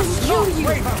faith must not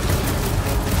waver!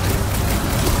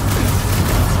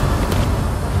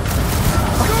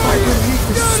 My belief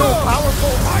is so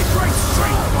powerful! My great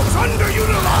strength was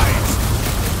underutilized!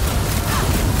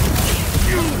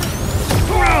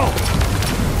 Well!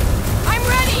 I'm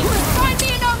ready! Find me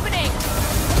an opening!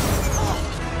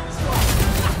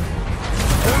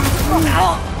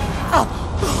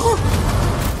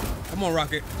 Come on,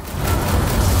 Rocket.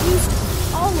 Use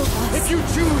all of us. If you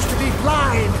choose to be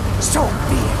blind, so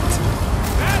be it!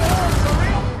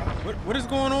 What is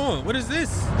going on? What is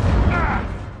this?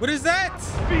 What is that?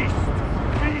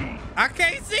 I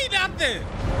can't see nothing.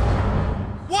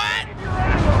 What?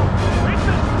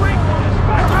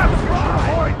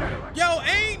 Yo,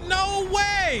 ain't no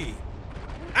way.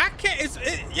 I can't.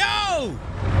 Yo.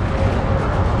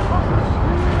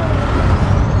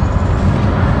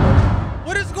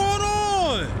 What is going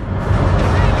on?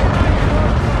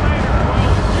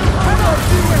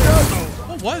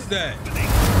 What was that?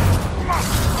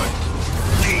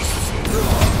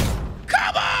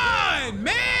 Come on,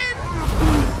 man!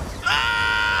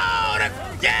 Oh,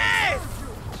 yes!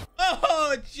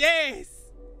 Oh, yes!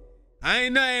 I I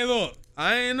ain't know, hey, look,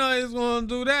 I ain't know he's gonna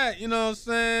do that, you know what I'm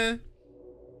saying?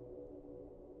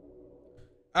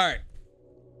 All right.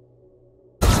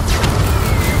 Hey,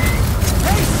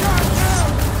 shot now!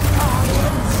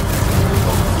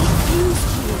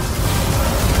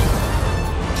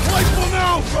 Wipe him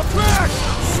out! Back!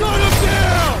 Shut him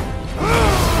down!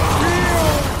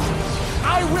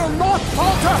 I will not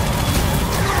falter!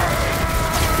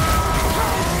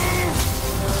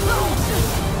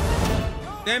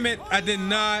 Damn it, I did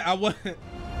not. I wasn't.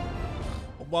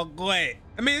 Well, go ahead.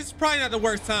 I mean, it's probably not the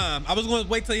worst time. I was going to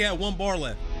wait till you had one bar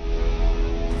left.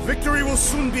 Victory will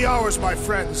soon be ours, my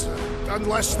friends.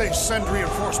 Unless they send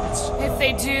reinforcements. If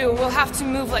they do, we'll have to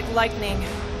move like lightning.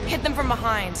 Hit them from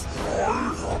behind.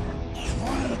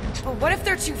 But what if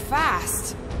they're too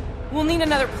fast? We'll need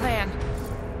another plan.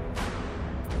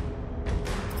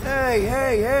 Hey,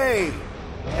 hey, hey!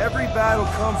 Every battle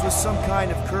comes with some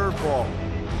kind of curveball.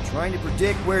 Trying to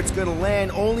predict where it's gonna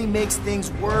land only makes things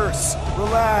worse.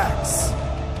 Relax.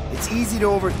 It's easy to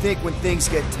overthink when things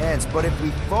get tense, but if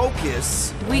we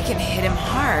focus... We can hit him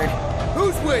hard.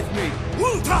 Who's with me?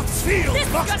 Wolf's field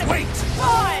must wait!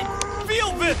 Fun!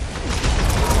 Field it!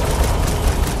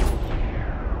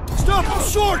 Stop him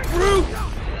short, brute!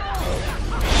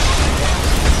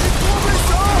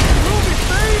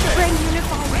 Bring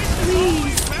uniform,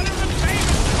 please.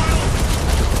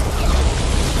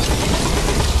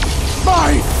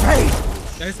 My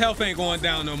faith! His health ain't going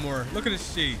down no more. Look at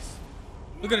his cheese.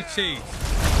 Look at the cheese.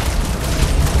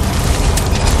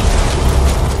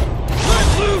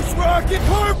 Let loose, Rocket!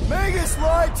 Magus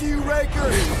lied to you,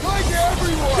 Raker! Lied to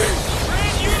everyone!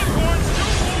 Grand unicorns too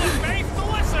full of faith to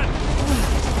listen!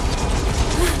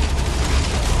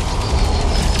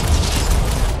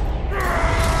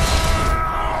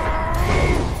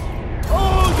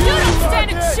 Oh, You don't stand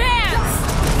a chance!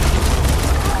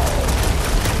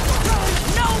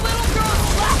 No little girls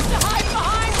left to hide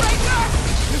behind, Raker!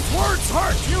 His words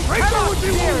hurt! You Raker would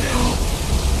be wounded!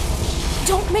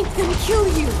 Don't make them kill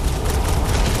you.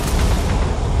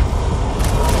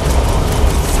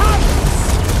 Silence!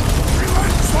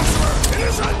 Relent, sorcerer! It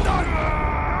isn't done! I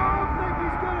don't think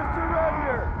he's gonna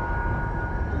surrender!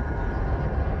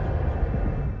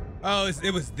 Oh,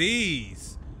 it was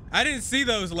these. I didn't see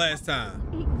those last time.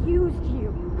 It used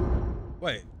you.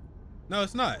 Wait. No,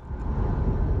 it's not.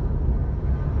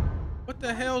 What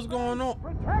the hell's going on?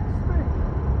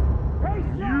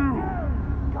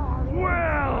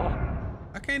 Well!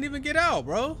 I can't even get out,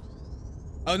 bro.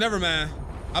 Oh, never mind.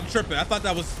 I'm tripping. I thought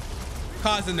that was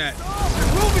causing that.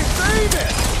 We'll be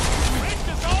famous! Rich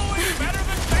is always better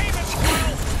than famous,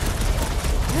 Will!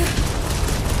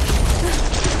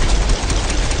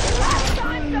 Last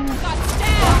time someone got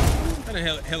stabbed! I'm gonna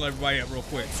heal everybody up real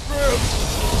quick.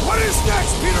 What is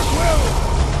next, Peter Quill?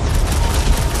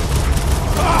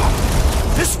 Ah!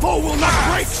 This foe will not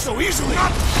break so easily!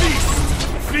 Not beast!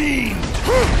 Fiend!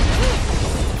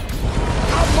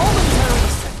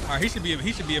 All right, he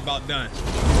should be about done.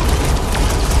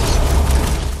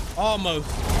 Almost.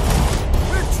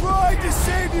 We're trying to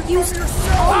save you from yourself!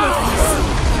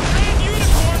 Grand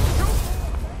unicorns too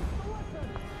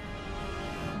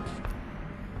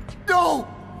No!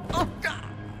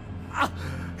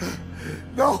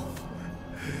 No!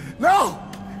 No!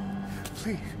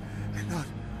 Please,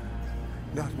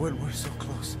 not when we're so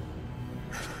close.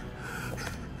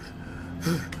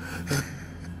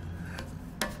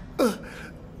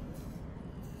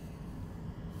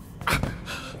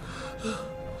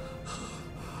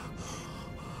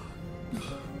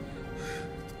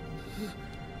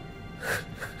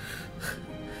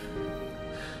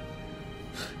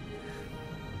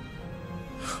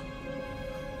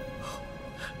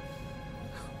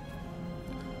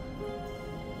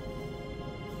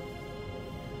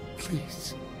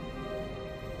 Please.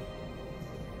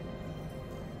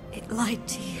 It lied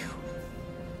to you.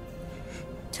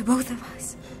 To both of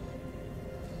us.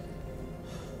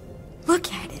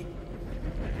 Look at it.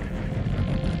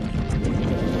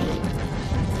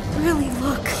 Really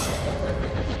look.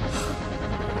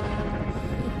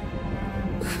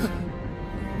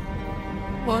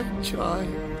 My child.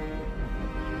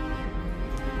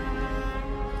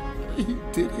 He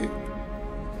did it.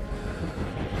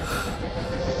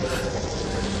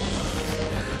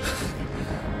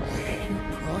 You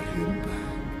brought him back.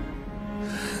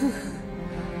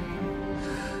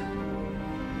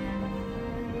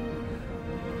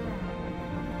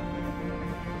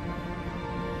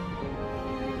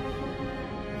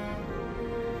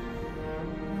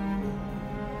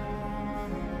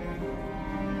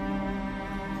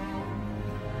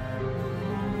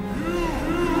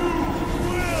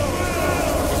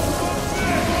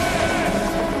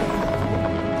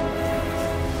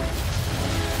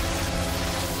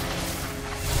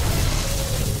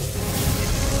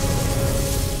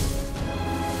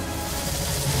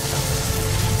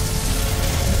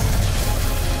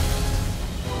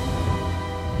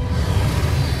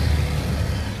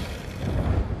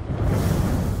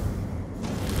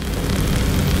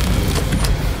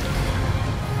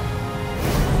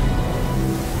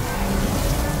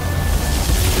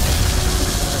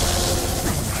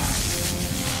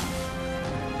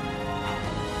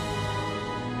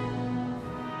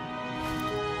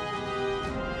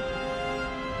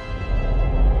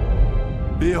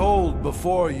 Behold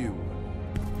before you,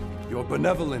 your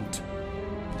benevolent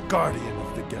guardian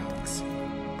of the galaxy.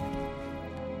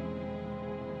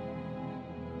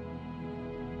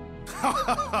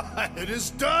 It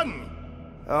is done!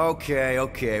 Okay,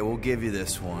 we'll give you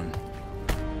this one.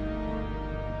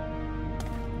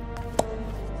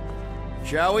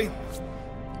 Shall we?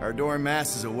 Our adoring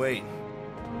masses await.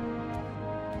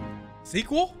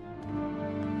 Sequel?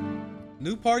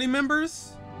 New party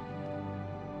members?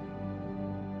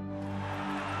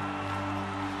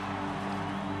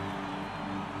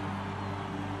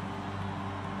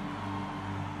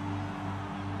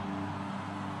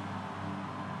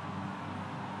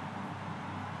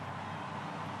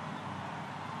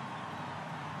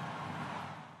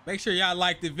 Make sure y'all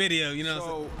like the video, you know.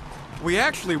 So, we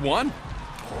actually won?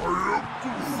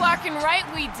 Fucking right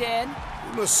we did.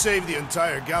 We must save the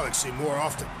entire galaxy more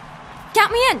often.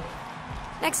 Count me in!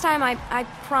 Next time, I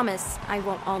promise I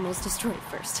won't almost destroy it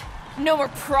first. No more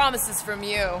promises from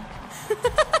you.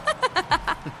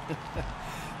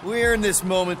 We're in this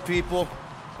moment, people.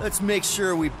 Let's make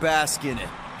sure we bask in it.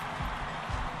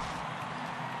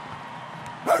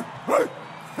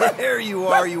 There you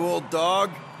are, you old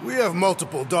dog. We have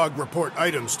multiple dog report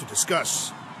items to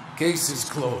discuss. Case is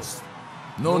closed.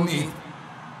 No need.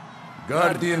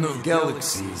 Guardian of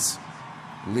Galaxies.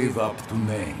 Live up to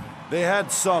name. They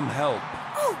had some help.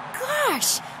 Oh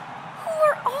gosh! Who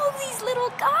are all these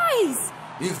little guys?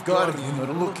 If Guardian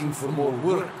are looking for more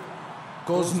work,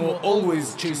 Cosmo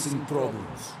always chasing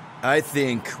problems. I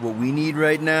think what we need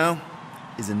right now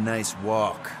is a nice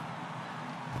walk.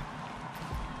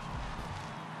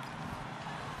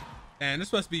 And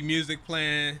this must be music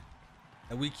playing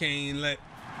that we can't let.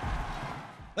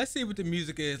 Let's see what the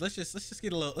music is. Let's just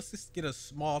get a little. Let's just get a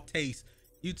small taste.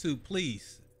 YouTube,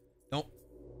 please don't.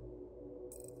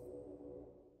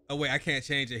 Oh wait, I can't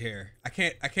change it here. I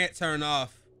can't turn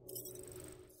off.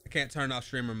 I can't turn off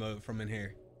streamer mode from in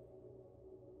here.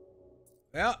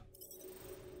 Well,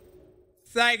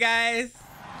 sorry guys.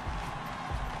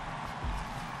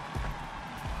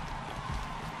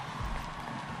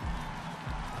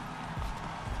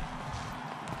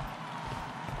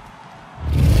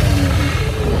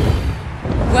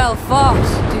 Well fought,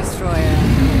 Destroyer,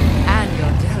 and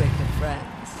your delicate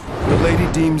friends. The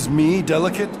lady deems me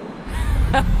delicate?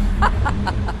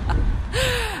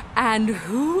 And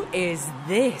who is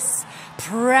this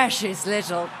precious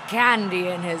little candy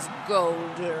in his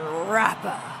golden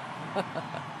wrapper?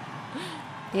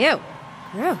 Ew,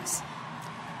 gross.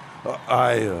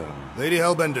 Lady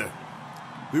Hellbender,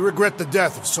 we regret the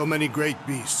death of so many great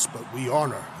beasts, but we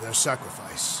honor their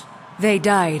sacrifice. They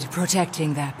died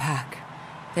protecting their pack.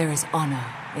 There is honor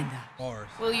in that.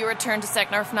 Will you return to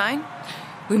Seknarf 9?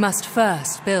 We must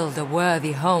first build a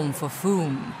worthy home for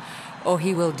Foom, or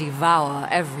he will devour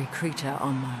every creature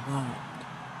on my world.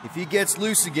 If he gets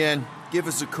loose again, give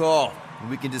us a call, and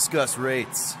we can discuss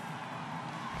rates.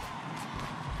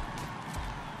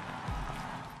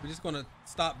 We're just gonna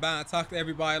stop by and talk to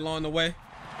everybody along the way.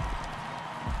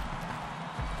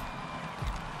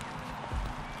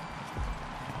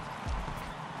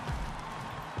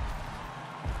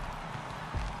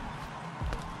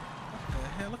 What the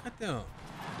hell? Look at them.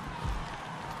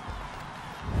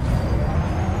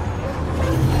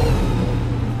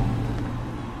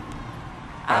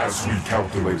 As we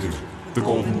calculated, the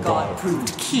Golden God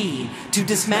proved key to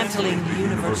dismantling the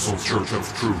Universal Church of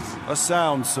Truth. A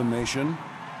sound summation.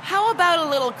 How about a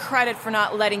little credit for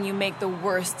not letting you make the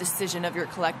worst decision of your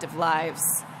collective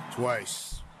lives?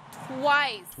 Twice.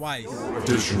 Twice.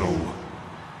 Additional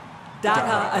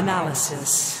data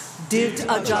analysis did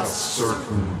adjust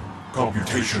certain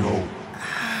computational.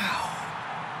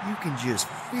 Ow. You can just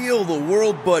feel the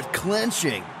world butt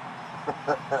clenching.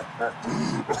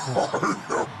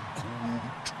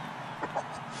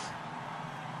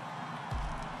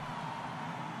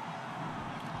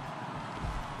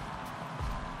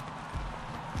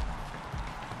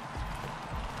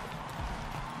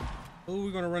 Who are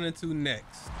we gonna run into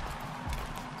next?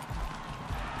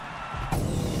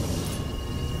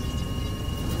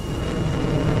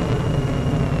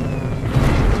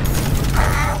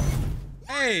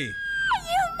 Hey!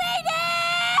 You made it!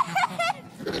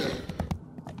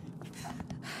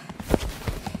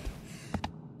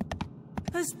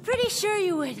 I was pretty sure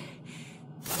you would.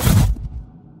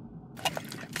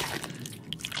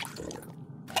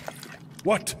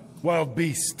 What, wild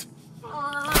beast?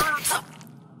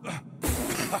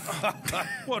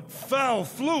 What foul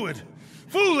fluid!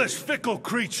 Foolish, fickle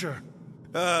creature!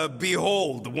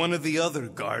 Behold, one of the other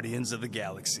Guardians of the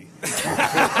Galaxy.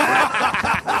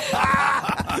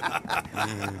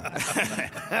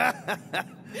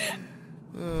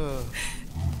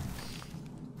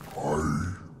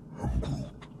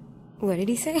 What did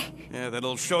he say? Yeah,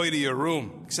 that'll show you to your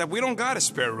room. Except we don't got a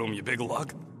spare room, you big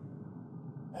lug.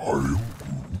 What?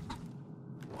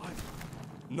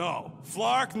 No.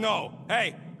 Flark, no.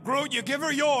 Hey, Groot, you give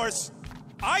her yours.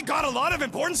 I got a lot of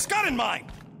important scud in mine.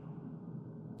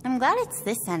 I'm glad it's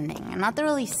this ending, and not the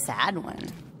really sad one.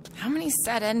 How many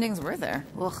sad endings were there?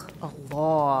 Ugh, a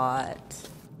lot.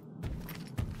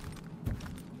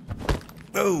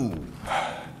 Oh.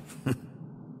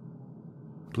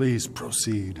 Please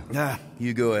proceed. Ah,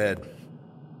 you go ahead.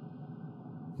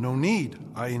 No need.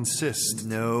 I insist.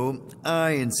 No, I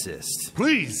insist.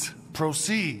 Please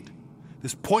proceed.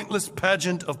 This pointless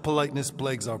pageant of politeness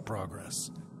plagues our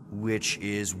progress. Which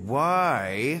is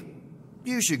why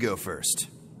you should go first.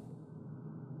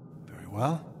 Very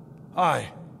well.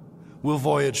 I will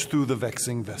voyage through the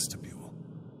vexing vestibule.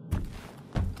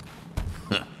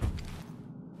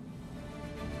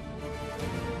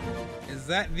 Is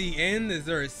that the end? Is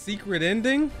there a secret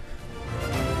ending?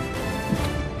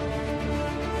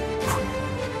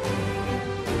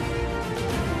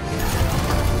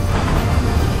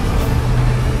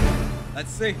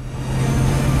 Let's see.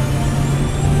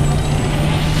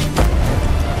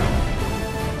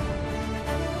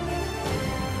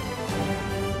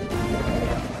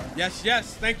 Yes,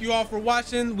 yes. Thank you all for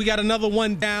watching. We got another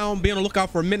one down. Be on the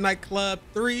lookout for Midnight Club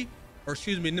 3, or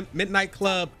excuse me, Midnight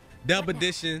Club Dub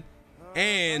Edition,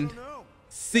 and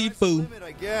Sifu.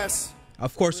 I guess.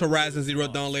 Of course, Horizon Zero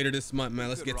Dawn later this month, man.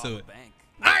 Let's get to it.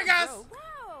 All right, guys.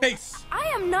 Peace. I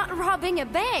am not robbing a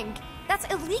bank. That's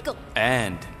illegal.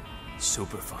 And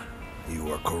super fun.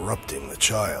 You are corrupting the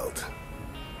child.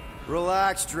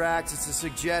 Relax, Drax. It's a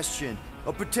suggestion.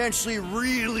 A potentially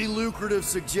really lucrative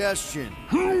suggestion.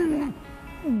 You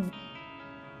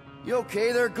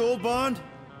okay there, Gold Bond?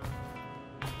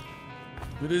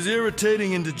 It is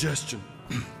irritating indigestion.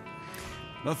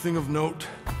 Nothing of note.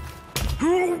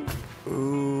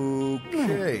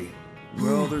 Okay.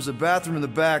 Well, there's a bathroom in the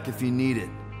back if you need it.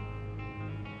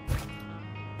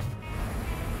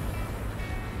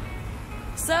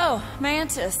 So,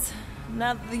 Mantis,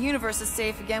 now that the universe is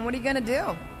safe again, what are you gonna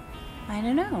do? I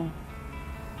don't know.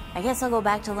 I guess I'll go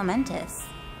back to Lamentis.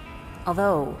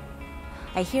 Although,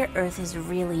 I hear Earth is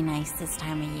really nice this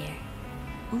time of year.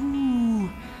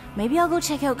 Ooh, maybe I'll go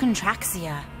check out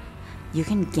Contraxia. You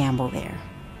can gamble there.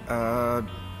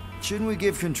 Shouldn't we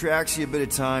give Contraxia a bit of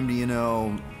time to, you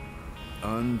know,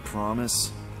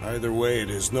 unpromise? Either way, it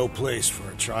is no place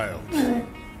for a child.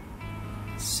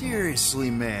 Seriously,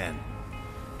 man.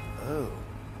 Oh,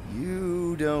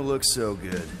 you don't look so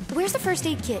good. Where's the first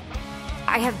aid kit?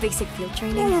 I have basic field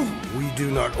training. We do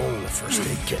not own a first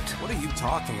aid kit. What are you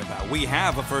talking about? We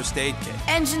have a first aid kit.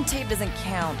 Engine tape doesn't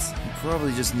count. You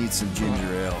probably just need some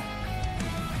ginger ale.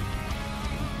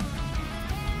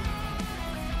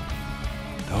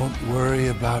 Don't worry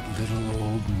about little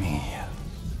old me.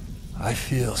 I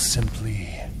feel simply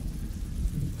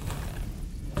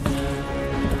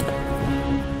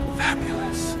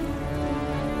fabulous.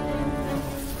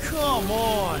 Come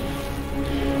on!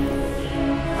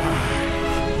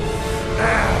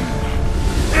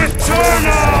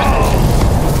 Eternal!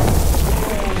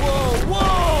 Whoa,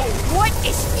 whoa! What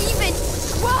is even...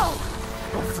 Whoa!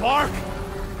 Flark?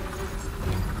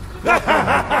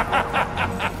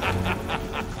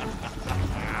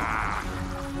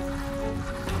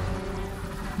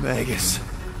 Magus.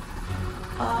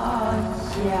 Oh,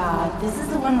 yeah. This is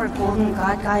the one where Golden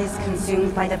God Guy is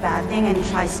consumed by the bad thing and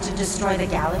tries to destroy the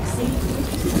galaxy.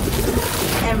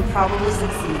 And probably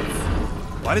succeeds.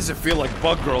 Why does it feel like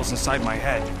bug girls inside my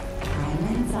head?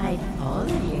 I'm inside all of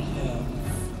your heads.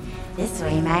 This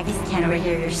way, Magus can't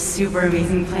overhear your super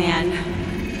amazing plan.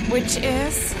 Which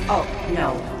is? Oh,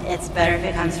 no. It's better if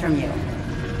it comes from you.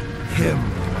 Him.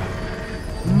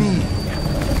 Me.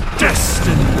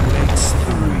 Destiny makes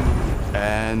three.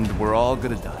 And we're all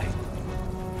gonna die.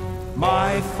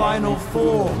 My final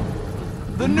form.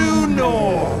 The new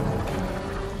norm.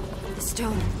 The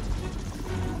stone.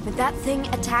 When that thing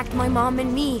attacked my mom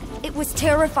and me, it was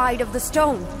terrified of the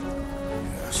stone.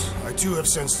 Yes, I too have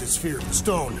sensed its fear of the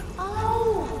stone.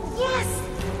 Oh, yes!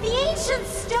 The ancient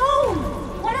stone!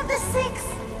 One of the six!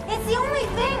 It's the only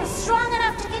thing strong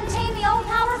enough to contain the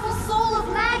all-powerful soul of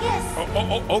Magus!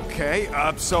 Okay,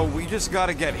 so we just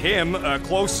gotta get him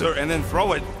closer and then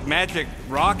throw a magic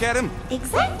rock at him?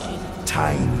 Exactly.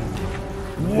 Tiny,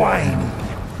 whiny,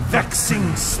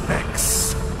 vexing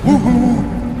specks.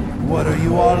 Woohoo! What are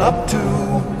you all up to?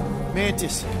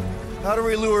 Mantis, how do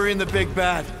we lure in the big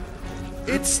bad?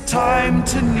 It's time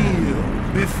to kneel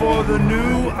before the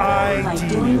new ideal. By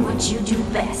doing what you do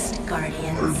best,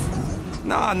 Guardians.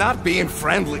 Nah, not being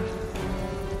friendly.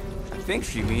 I think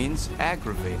she means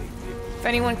aggravating people. If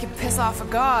anyone can piss off a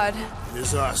god... It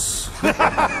is us.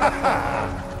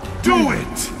 Do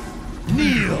it!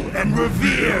 Kneel and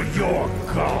revere your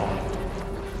god.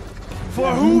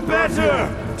 For who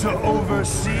better to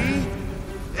oversee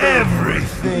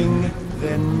everything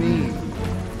than me?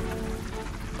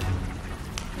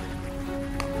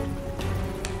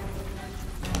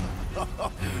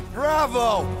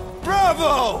 Bravo!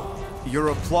 Bravo! You're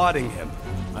applauding him.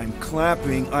 I'm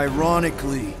clapping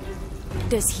ironically.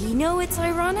 Does he know it's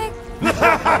ironic?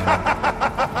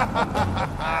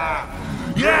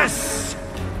 Yes!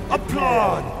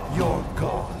 Applaud your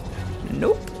god.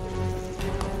 Nope.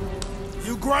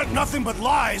 You grant nothing but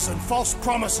lies and false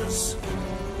promises.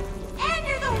 And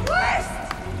you're the worst!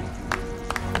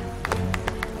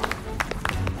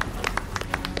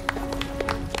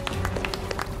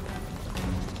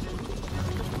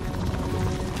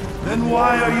 Then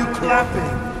why are you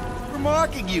clapping? We're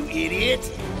mocking you,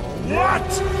 idiot! What?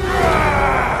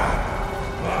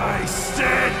 I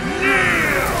said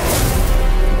kneel!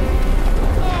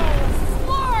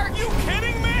 Are you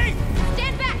kidding me?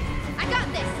 Stand back! I got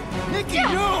this! Nikki,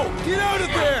 no! Get out of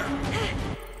there!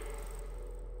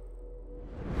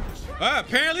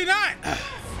 Apparently not.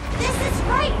 This is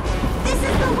right! This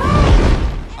is the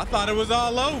way! I thought it was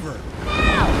all over.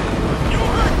 Now! You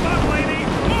heard that, lady!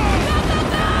 Move!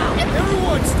 Go!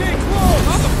 Everyone, stay close!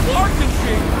 How the floor can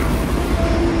shake!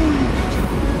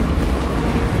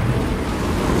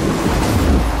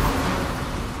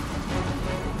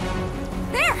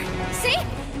 There! See?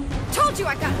 Told you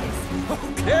I got this.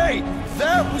 Okay,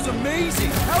 that was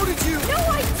amazing. How did you? No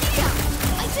idea.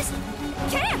 I just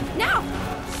can't now.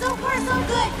 So far, so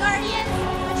good, Guardian!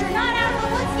 But you're not out of the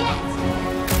woods yet!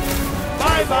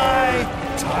 Bye-bye!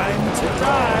 Time to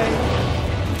die!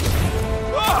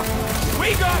 Ah,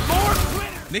 we got more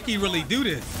critters! Nikki really do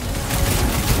this.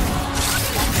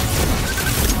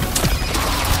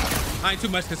 I ain't too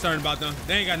much concerned about them.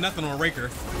 They ain't got nothing on Raker.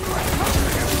 You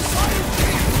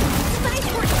guys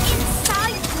were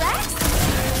inside Rex?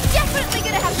 Definitely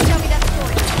gonna have to tell me that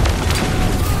story.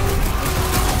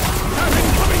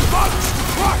 Incoming bugs!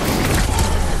 Fuck!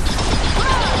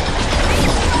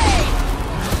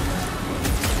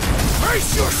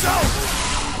 Brace yourself!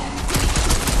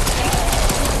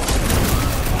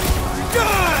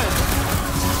 Good!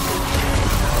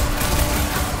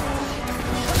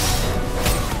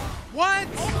 What?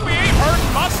 We ain't hurt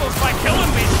muscles by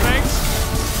killing these things!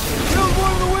 Killed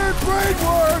one of the weird brain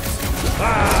worms!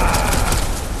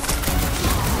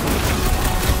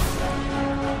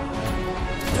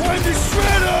 Time to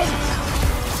shred him!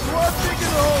 You are thinking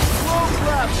the whole slow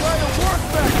clap, trying to work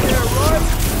back there, right?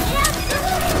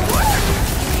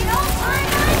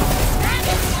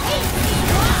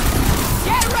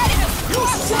 Get ready to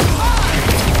crush your mind!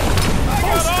 I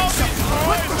got all these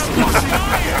toys and I'm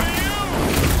dying to you!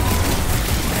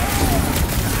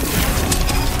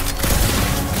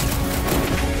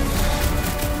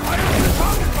 I am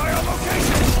surrounded by our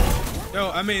location! Yo,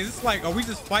 I mean, it's like, are we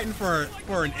just fighting for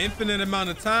an infinite amount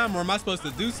of time, or am I supposed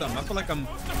to do something? I feel like I'm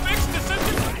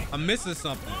missing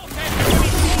something.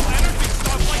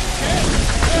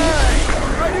 Hey,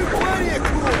 I do plenty of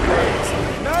cool things.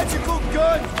 Magical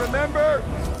guns, remember?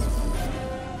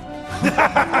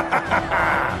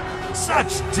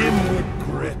 Such dimwit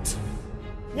grit.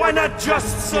 Why not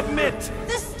just submit?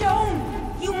 The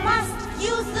stone! You must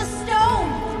use the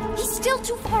stone! He's still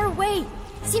too far away.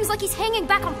 Seems like he's hanging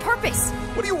back on purpose.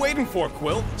 What are you waiting for,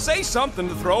 Quill? Say something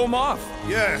to throw him off.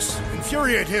 Yes,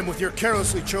 infuriate him with your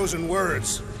carelessly chosen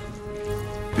words.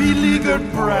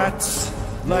 Beleaguered brats,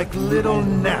 like little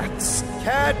gnats.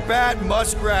 Cat, bat,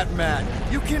 muskrat, mat.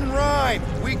 You can rhyme.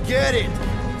 We get it.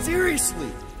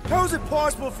 Seriously, how is it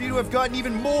possible for you to have gotten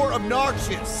even more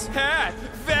obnoxious? Hat,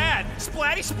 that,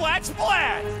 splatty, splat,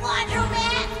 splat!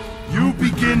 Laundromat! You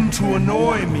begin to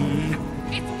annoy me.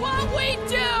 It's what we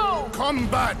do!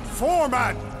 Combat,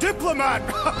 format, diplomat!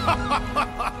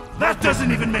 That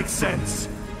doesn't even make sense.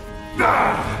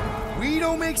 We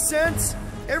don't make sense?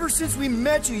 Ever since we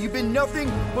met you, you've been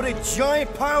nothing but a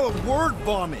giant pile of word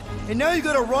vomit. And now you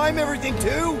gotta rhyme everything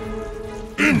too?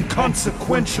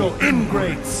 Inconsequential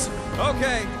ingrates.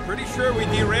 Okay, pretty sure we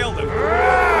derailed him.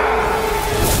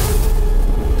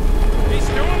 He's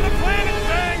doing the planet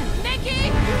thing! Nikki,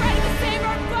 you ready to save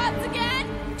our butts again?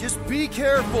 Just be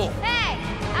careful. Hey,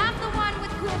 I'm the one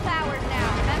with cool powers now,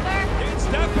 remember? It's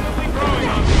definitely growing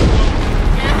on me.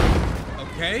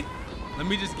 Okay, let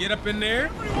me just get up in there.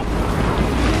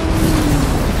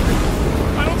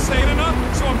 I don't say it enough,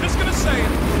 so I'm just gonna say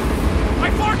it. I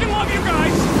fucking love you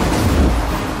guys!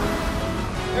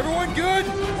 Everyone good?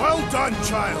 Well done,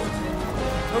 child.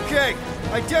 Okay,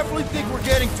 I definitely think we're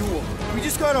getting to him. We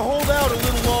just gotta hold out a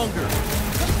little longer.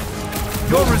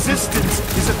 Your resistance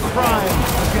is a crime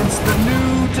against the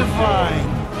new divine.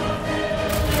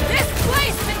 This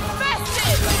place is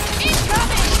infested!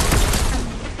 Incoming!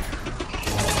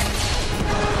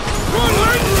 Run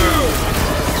right through!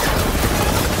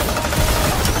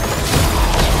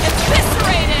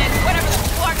 Eviscerated! Whatever the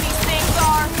fuck these things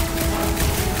are!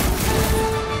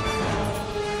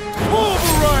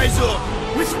 Pulverize them!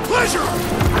 With pleasure!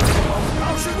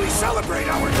 How should we celebrate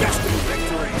our destined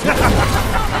victory?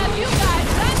 Now you guys,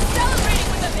 I'm celebrating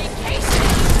with a vacation!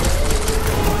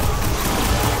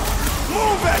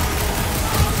 Move it!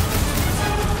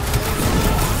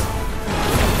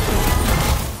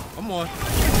 Come on.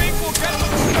 You think we'll get to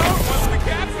the stone once we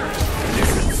capture it?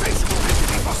 This insatiable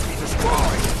entity must be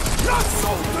destroyed! Not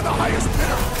sold to the highest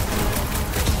bidder!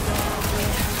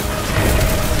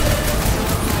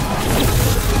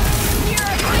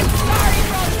 I'm sorry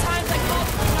for all the times I called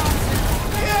for nonsense.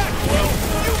 Yeah, well,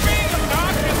 you being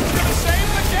obnoxious is gonna save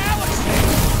the galaxy!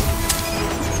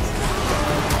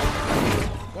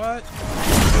 What?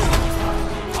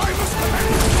 I must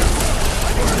command you! I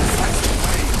do not sense the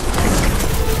way!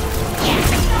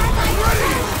 I'm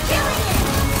ready! Killing it!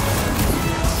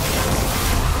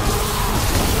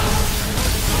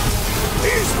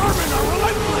 These vermin are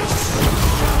relentless!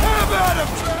 Have at him!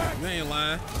 You ain't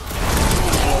lying.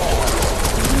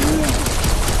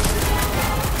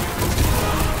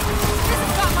 This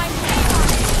has got my name on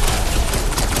it.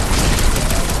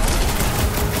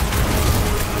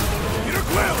 Peter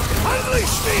Quill,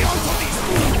 unleash me onto these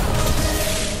fools!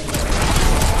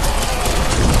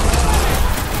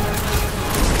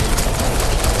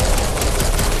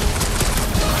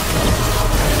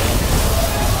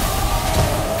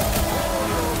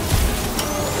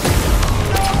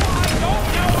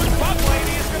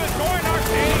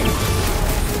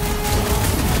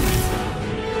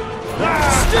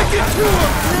 Stick it to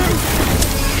him, Groot!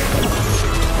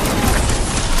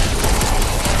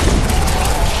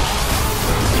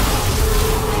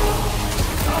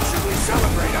 How should we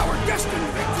celebrate our destined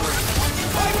victory?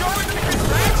 By going to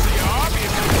Galaxia,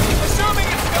 obviously. Assuming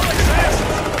it still exists.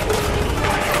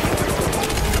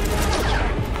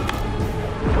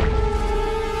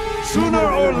 Sooner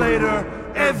or later,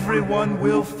 everyone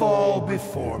will fall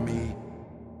before me.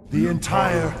 The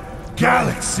entire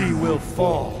galaxy will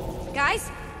fall. Guys,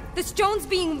 the stone's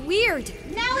being weird.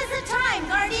 Now is the time,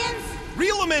 Guardians!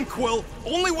 Reel him in, Quill.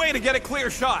 Only way to get a clear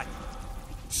shot.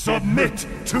 Submit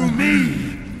to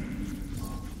me!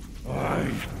 I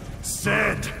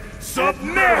said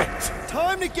submit!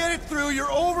 Time to get it through your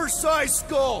oversized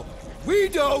skull. We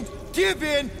don't give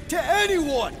in to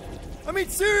anyone. I mean,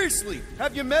 seriously,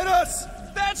 have you met us?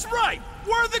 That's right.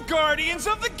 We're the Guardians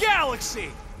of the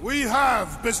Galaxy. We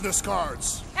have business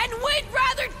cards. And we'd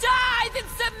rather die than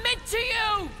submit to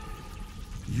you!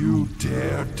 You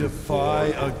dare defy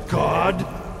a god?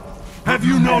 Have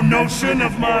you no notion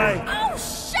of my... Oh,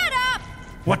 shut up!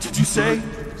 What did you say?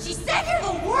 She said you're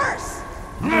the worst!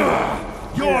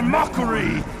 Your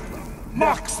mockery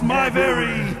mocks my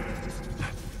very...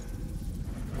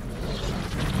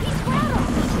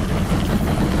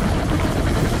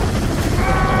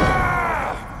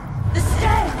 The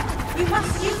stone! You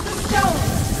must use the stone!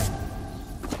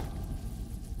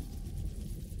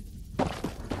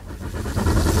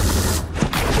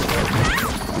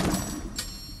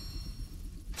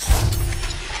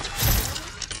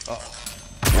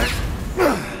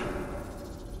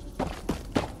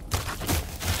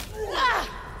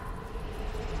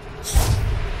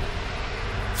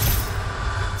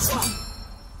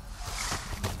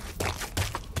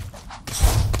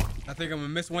 I think I'm gonna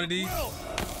miss one of these.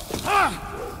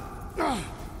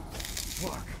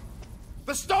 Fuck.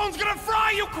 The stone's gonna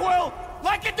fry you, Quill!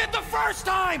 Like it did the first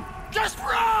time! Just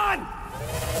run!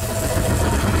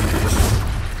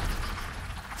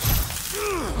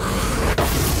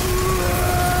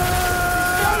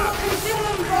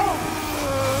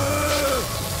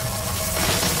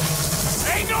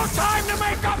 Ain't no time to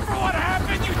make up for what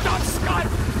happened, you dumb scut!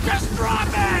 Just drop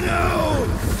it! No!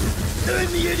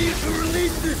 I'm the idiot who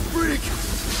released this freak!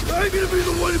 I'm gonna be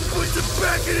the one who puts it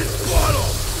back in its bottle!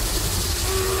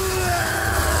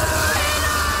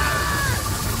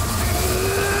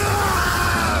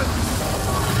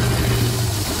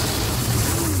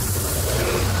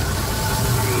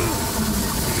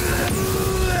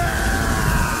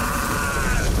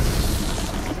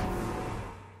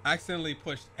 I accidentally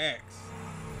pushed X.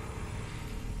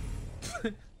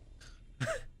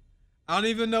 I don't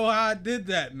even know how I did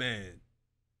that, man.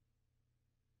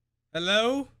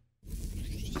 Hello?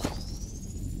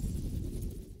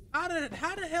 How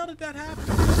the hell did that happen?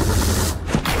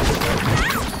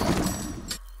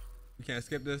 We can't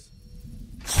skip this.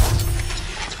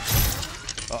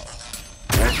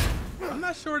 I'm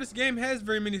not sure this game has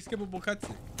very many skippable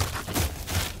cutscenes.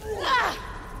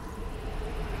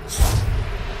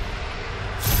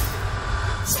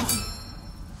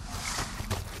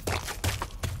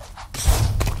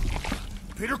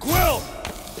 Peter Quill!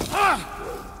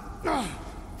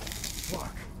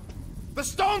 Fuck. The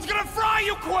stone's gonna fry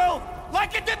you, Quill!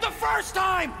 Like it did the first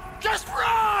time! Just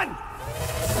run!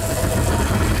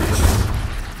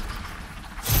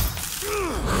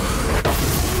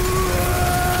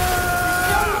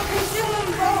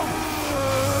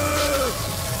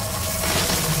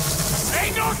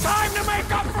 Ain't no time to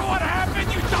make up for what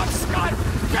happened, you dumb scut!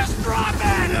 Just drop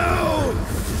it! No!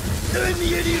 I'm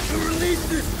the idiot who released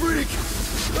this freak!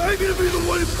 I'm gonna be the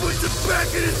one who puts it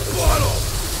back in its bottle!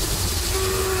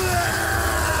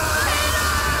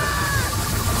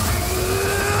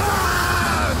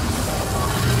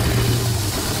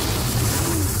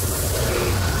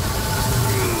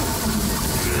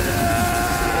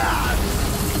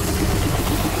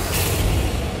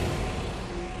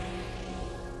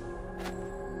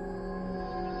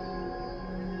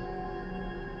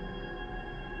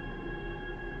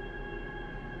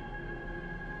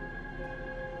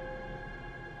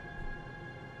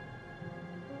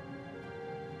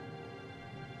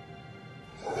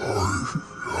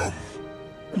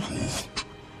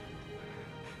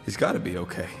 He's gotta be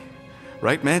okay.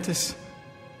 Right, Mantis?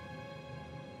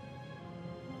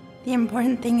 The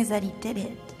important thing is that he did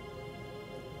it.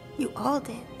 You all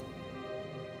did.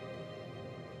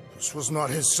 This was not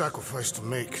his sacrifice to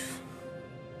make.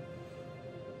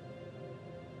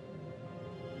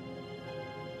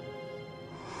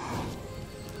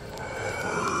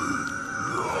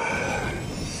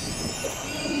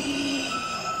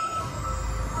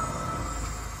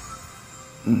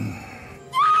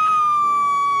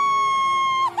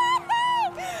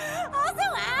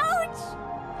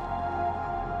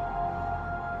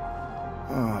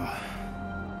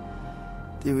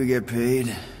 Did we get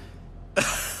paid?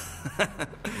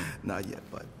 Not yet,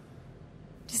 bud.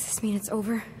 Does this mean it's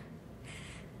over?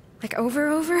 Like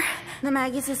over? The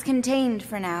Magus is contained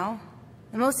for now.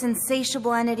 The most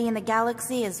insatiable entity in the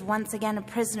galaxy is once again a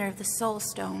prisoner of the Soul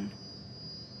Stone.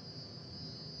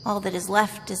 All that is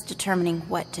left is determining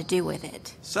what to do with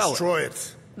it. Destroy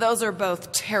it. Those are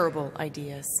both terrible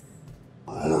ideas.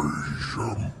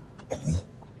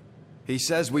 He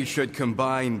says we should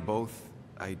combine both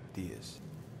ideas.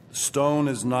 Stone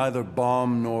is neither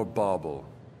bomb nor bauble,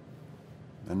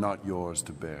 and not yours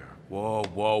to bear. Whoa,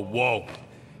 whoa, whoa.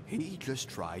 He just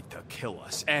tried to kill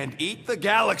us and eat the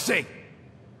galaxy!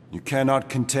 You cannot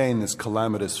contain this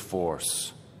calamitous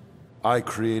force. I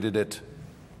created it.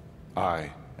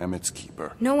 I am its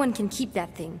keeper. No one can keep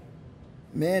that thing.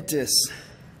 Mantis.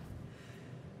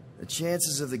 The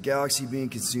chances of the galaxy being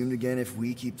consumed again if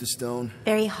we keep the stone?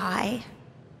 Very high.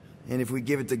 And if we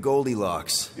give it to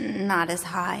Goldilocks? Not as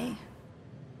high.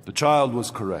 The child was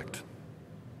correct.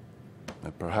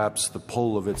 That perhaps the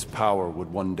pull of its power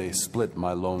would one day split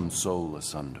my lone soul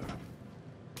asunder.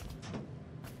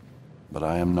 But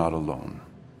I am not alone.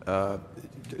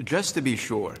 Just to be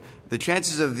sure, the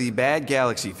chances of the bad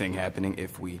galaxy thing happening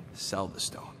if we sell the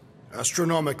stone?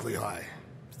 Astronomically high.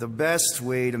 The best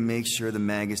way to make sure the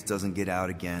Magus doesn't get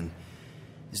out again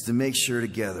is to make sure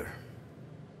together.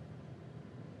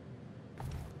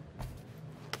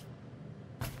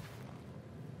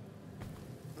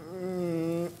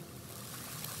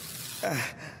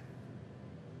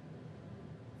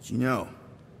 You know,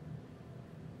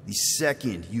 the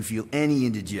second you feel any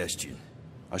indigestion,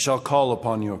 I shall call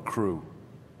upon your crew,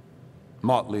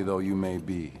 motley though you may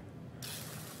be.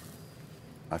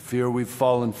 I fear we've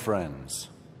fallen friends.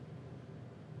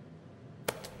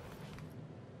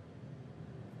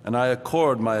 And I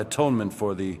accord my atonement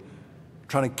for the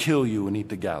trying to kill you and eat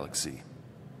the galaxy.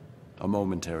 A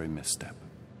momentary misstep.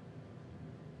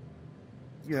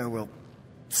 Yeah, well,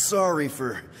 sorry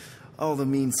for all the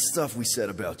mean stuff we said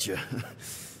about you.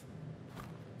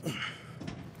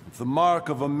 If the mark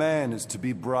of a man is to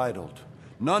be bridled,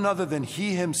 none other than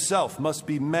he himself must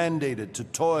be mandated to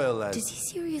toil as... Does he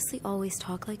seriously always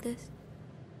talk like this?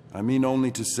 I mean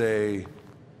only to say...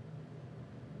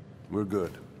 we're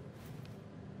good.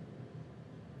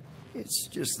 It's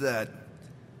just that...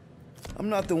 I'm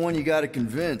not the one you gotta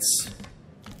convince.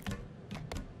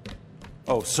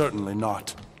 Oh, certainly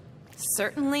not.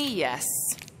 Certainly, yes.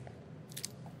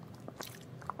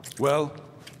 Well...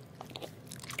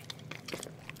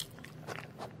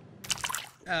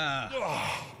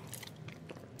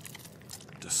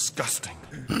 disgusting.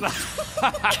 Okay,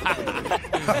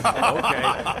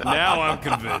 now I'm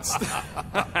convinced.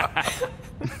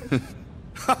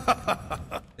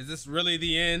 Is this really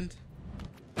the end?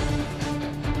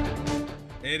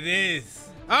 It is.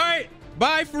 All right,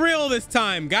 bye for real this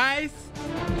time, guys.